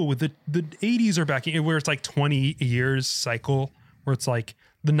 Oh, the 80s are back in, where it's like 20 years cycle, where it's like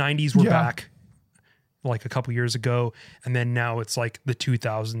the 90s were back like a couple years ago. And then now it's like the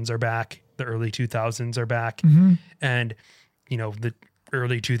 2000s are back. The early 2000s are back. And, the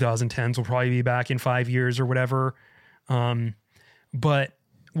early 2010s will probably be back in 5 years or whatever. But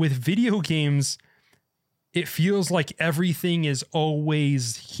with video games, it feels like everything is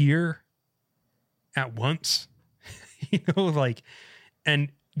always here at once,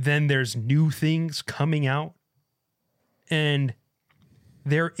 and then there's new things coming out, and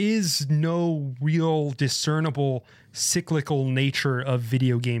there is no real discernible cyclical nature of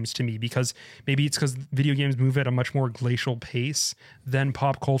video games to me, because maybe it's because video games move at a much more glacial pace than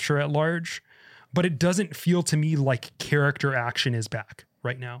pop culture at large, but it doesn't feel to me like character action is back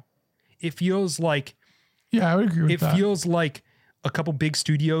right now. It feels like, I would agree with that. It feels like a couple big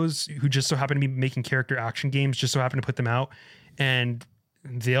studios who just so happen to be making character action games just so happen to put them out, and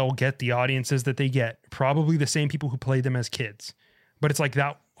they'll get the audiences that they get. Probably the same people who played them as kids. But it's like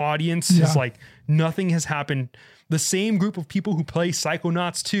that audience is like, nothing has happened. The same group of people who play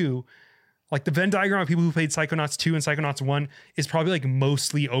Psychonauts 2, like the Venn diagram of people who played Psychonauts 2 and Psychonauts 1 is probably like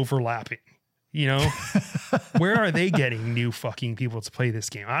mostly overlapping, Where are they getting new fucking people to play this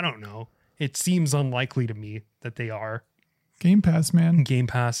game? I don't know. It seems unlikely to me that they are. Game Pass, man. Game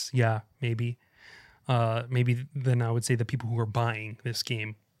Pass, yeah, maybe. Maybe then I would say the people who are buying this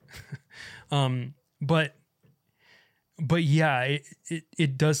game. But yeah,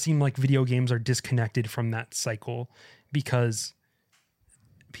 it does seem like video games are disconnected from that cycle, because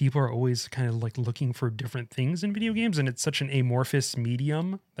people are always kind of like looking for different things in video games, and it's such an amorphous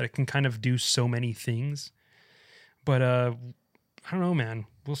medium that it can kind of do so many things. But I don't know, man.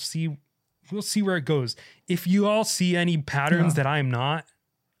 We'll see where it goes. If you all see any patterns that I'm not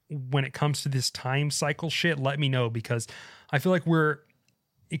when it comes to this time cycle shit, let me know, because I feel like we're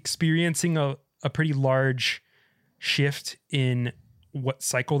experiencing a pretty large shift in what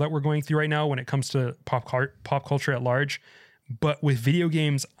cycle that we're going through right now when it comes to pop culture at large. But with video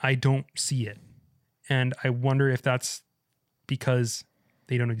games, I don't see it. And I wonder if that's because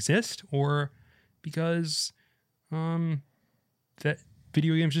they don't exist, or because that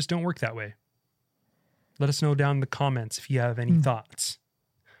video games just don't work that way. Let us know down in the comments if you have any thoughts.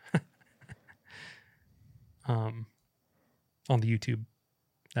 On the YouTube,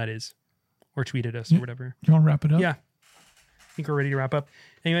 that is. Or tweet at us or whatever. You want to wrap it up? Yeah. I think we're ready to wrap up.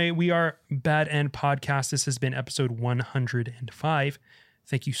 Anyway, we are Bad End Podcast. This has been episode 105.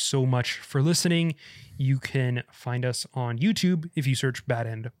 Thank you so much for listening. You can find us on YouTube if you search Bad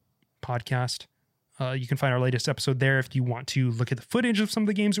End Podcast. You can find our latest episode there if you want to look at the footage of some of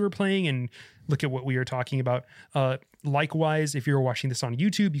the games we were playing and look at what we are talking about. Likewise, if you're watching this on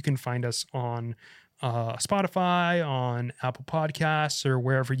YouTube, you can find us on Spotify, on Apple Podcasts, or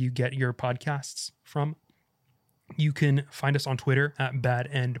wherever you get your podcasts from. You can find us on Twitter at Bad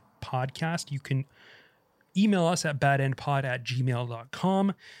End Podcast. You can email us at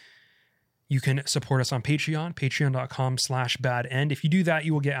badendpod@gmail.com. You can support us on Patreon, patreon.com/badend. If you do that,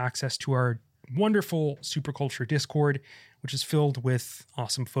 you will get access to our wonderful Superculture Discord, which is filled with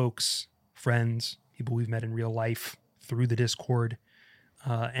awesome folks, friends, people we've met in real life through the Discord.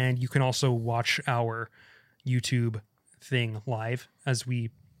 And you can also watch our YouTube thing live as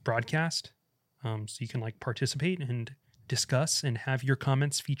we broadcast. So you can like participate and discuss and have your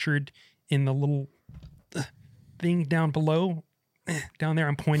comments featured in the little thing down below. Down there,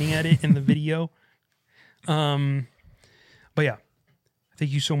 I'm pointing at it in the video. But yeah,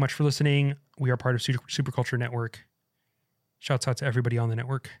 thank you so much for listening. We are part of Superculture Network. Shouts out to everybody on the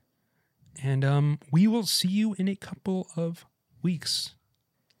network. And we will see you in a couple of weeks.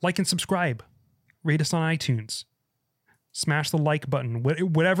 Like and subscribe. Rate us on iTunes. Smash the like button.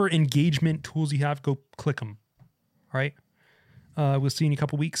 Whatever engagement tools you have, go click them. All right? We'll see you in a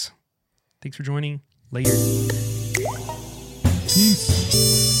couple weeks. Thanks for joining. Later.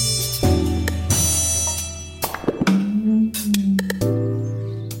 Peace.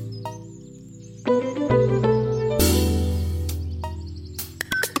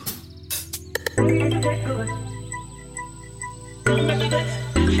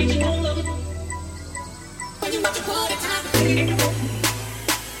 Good.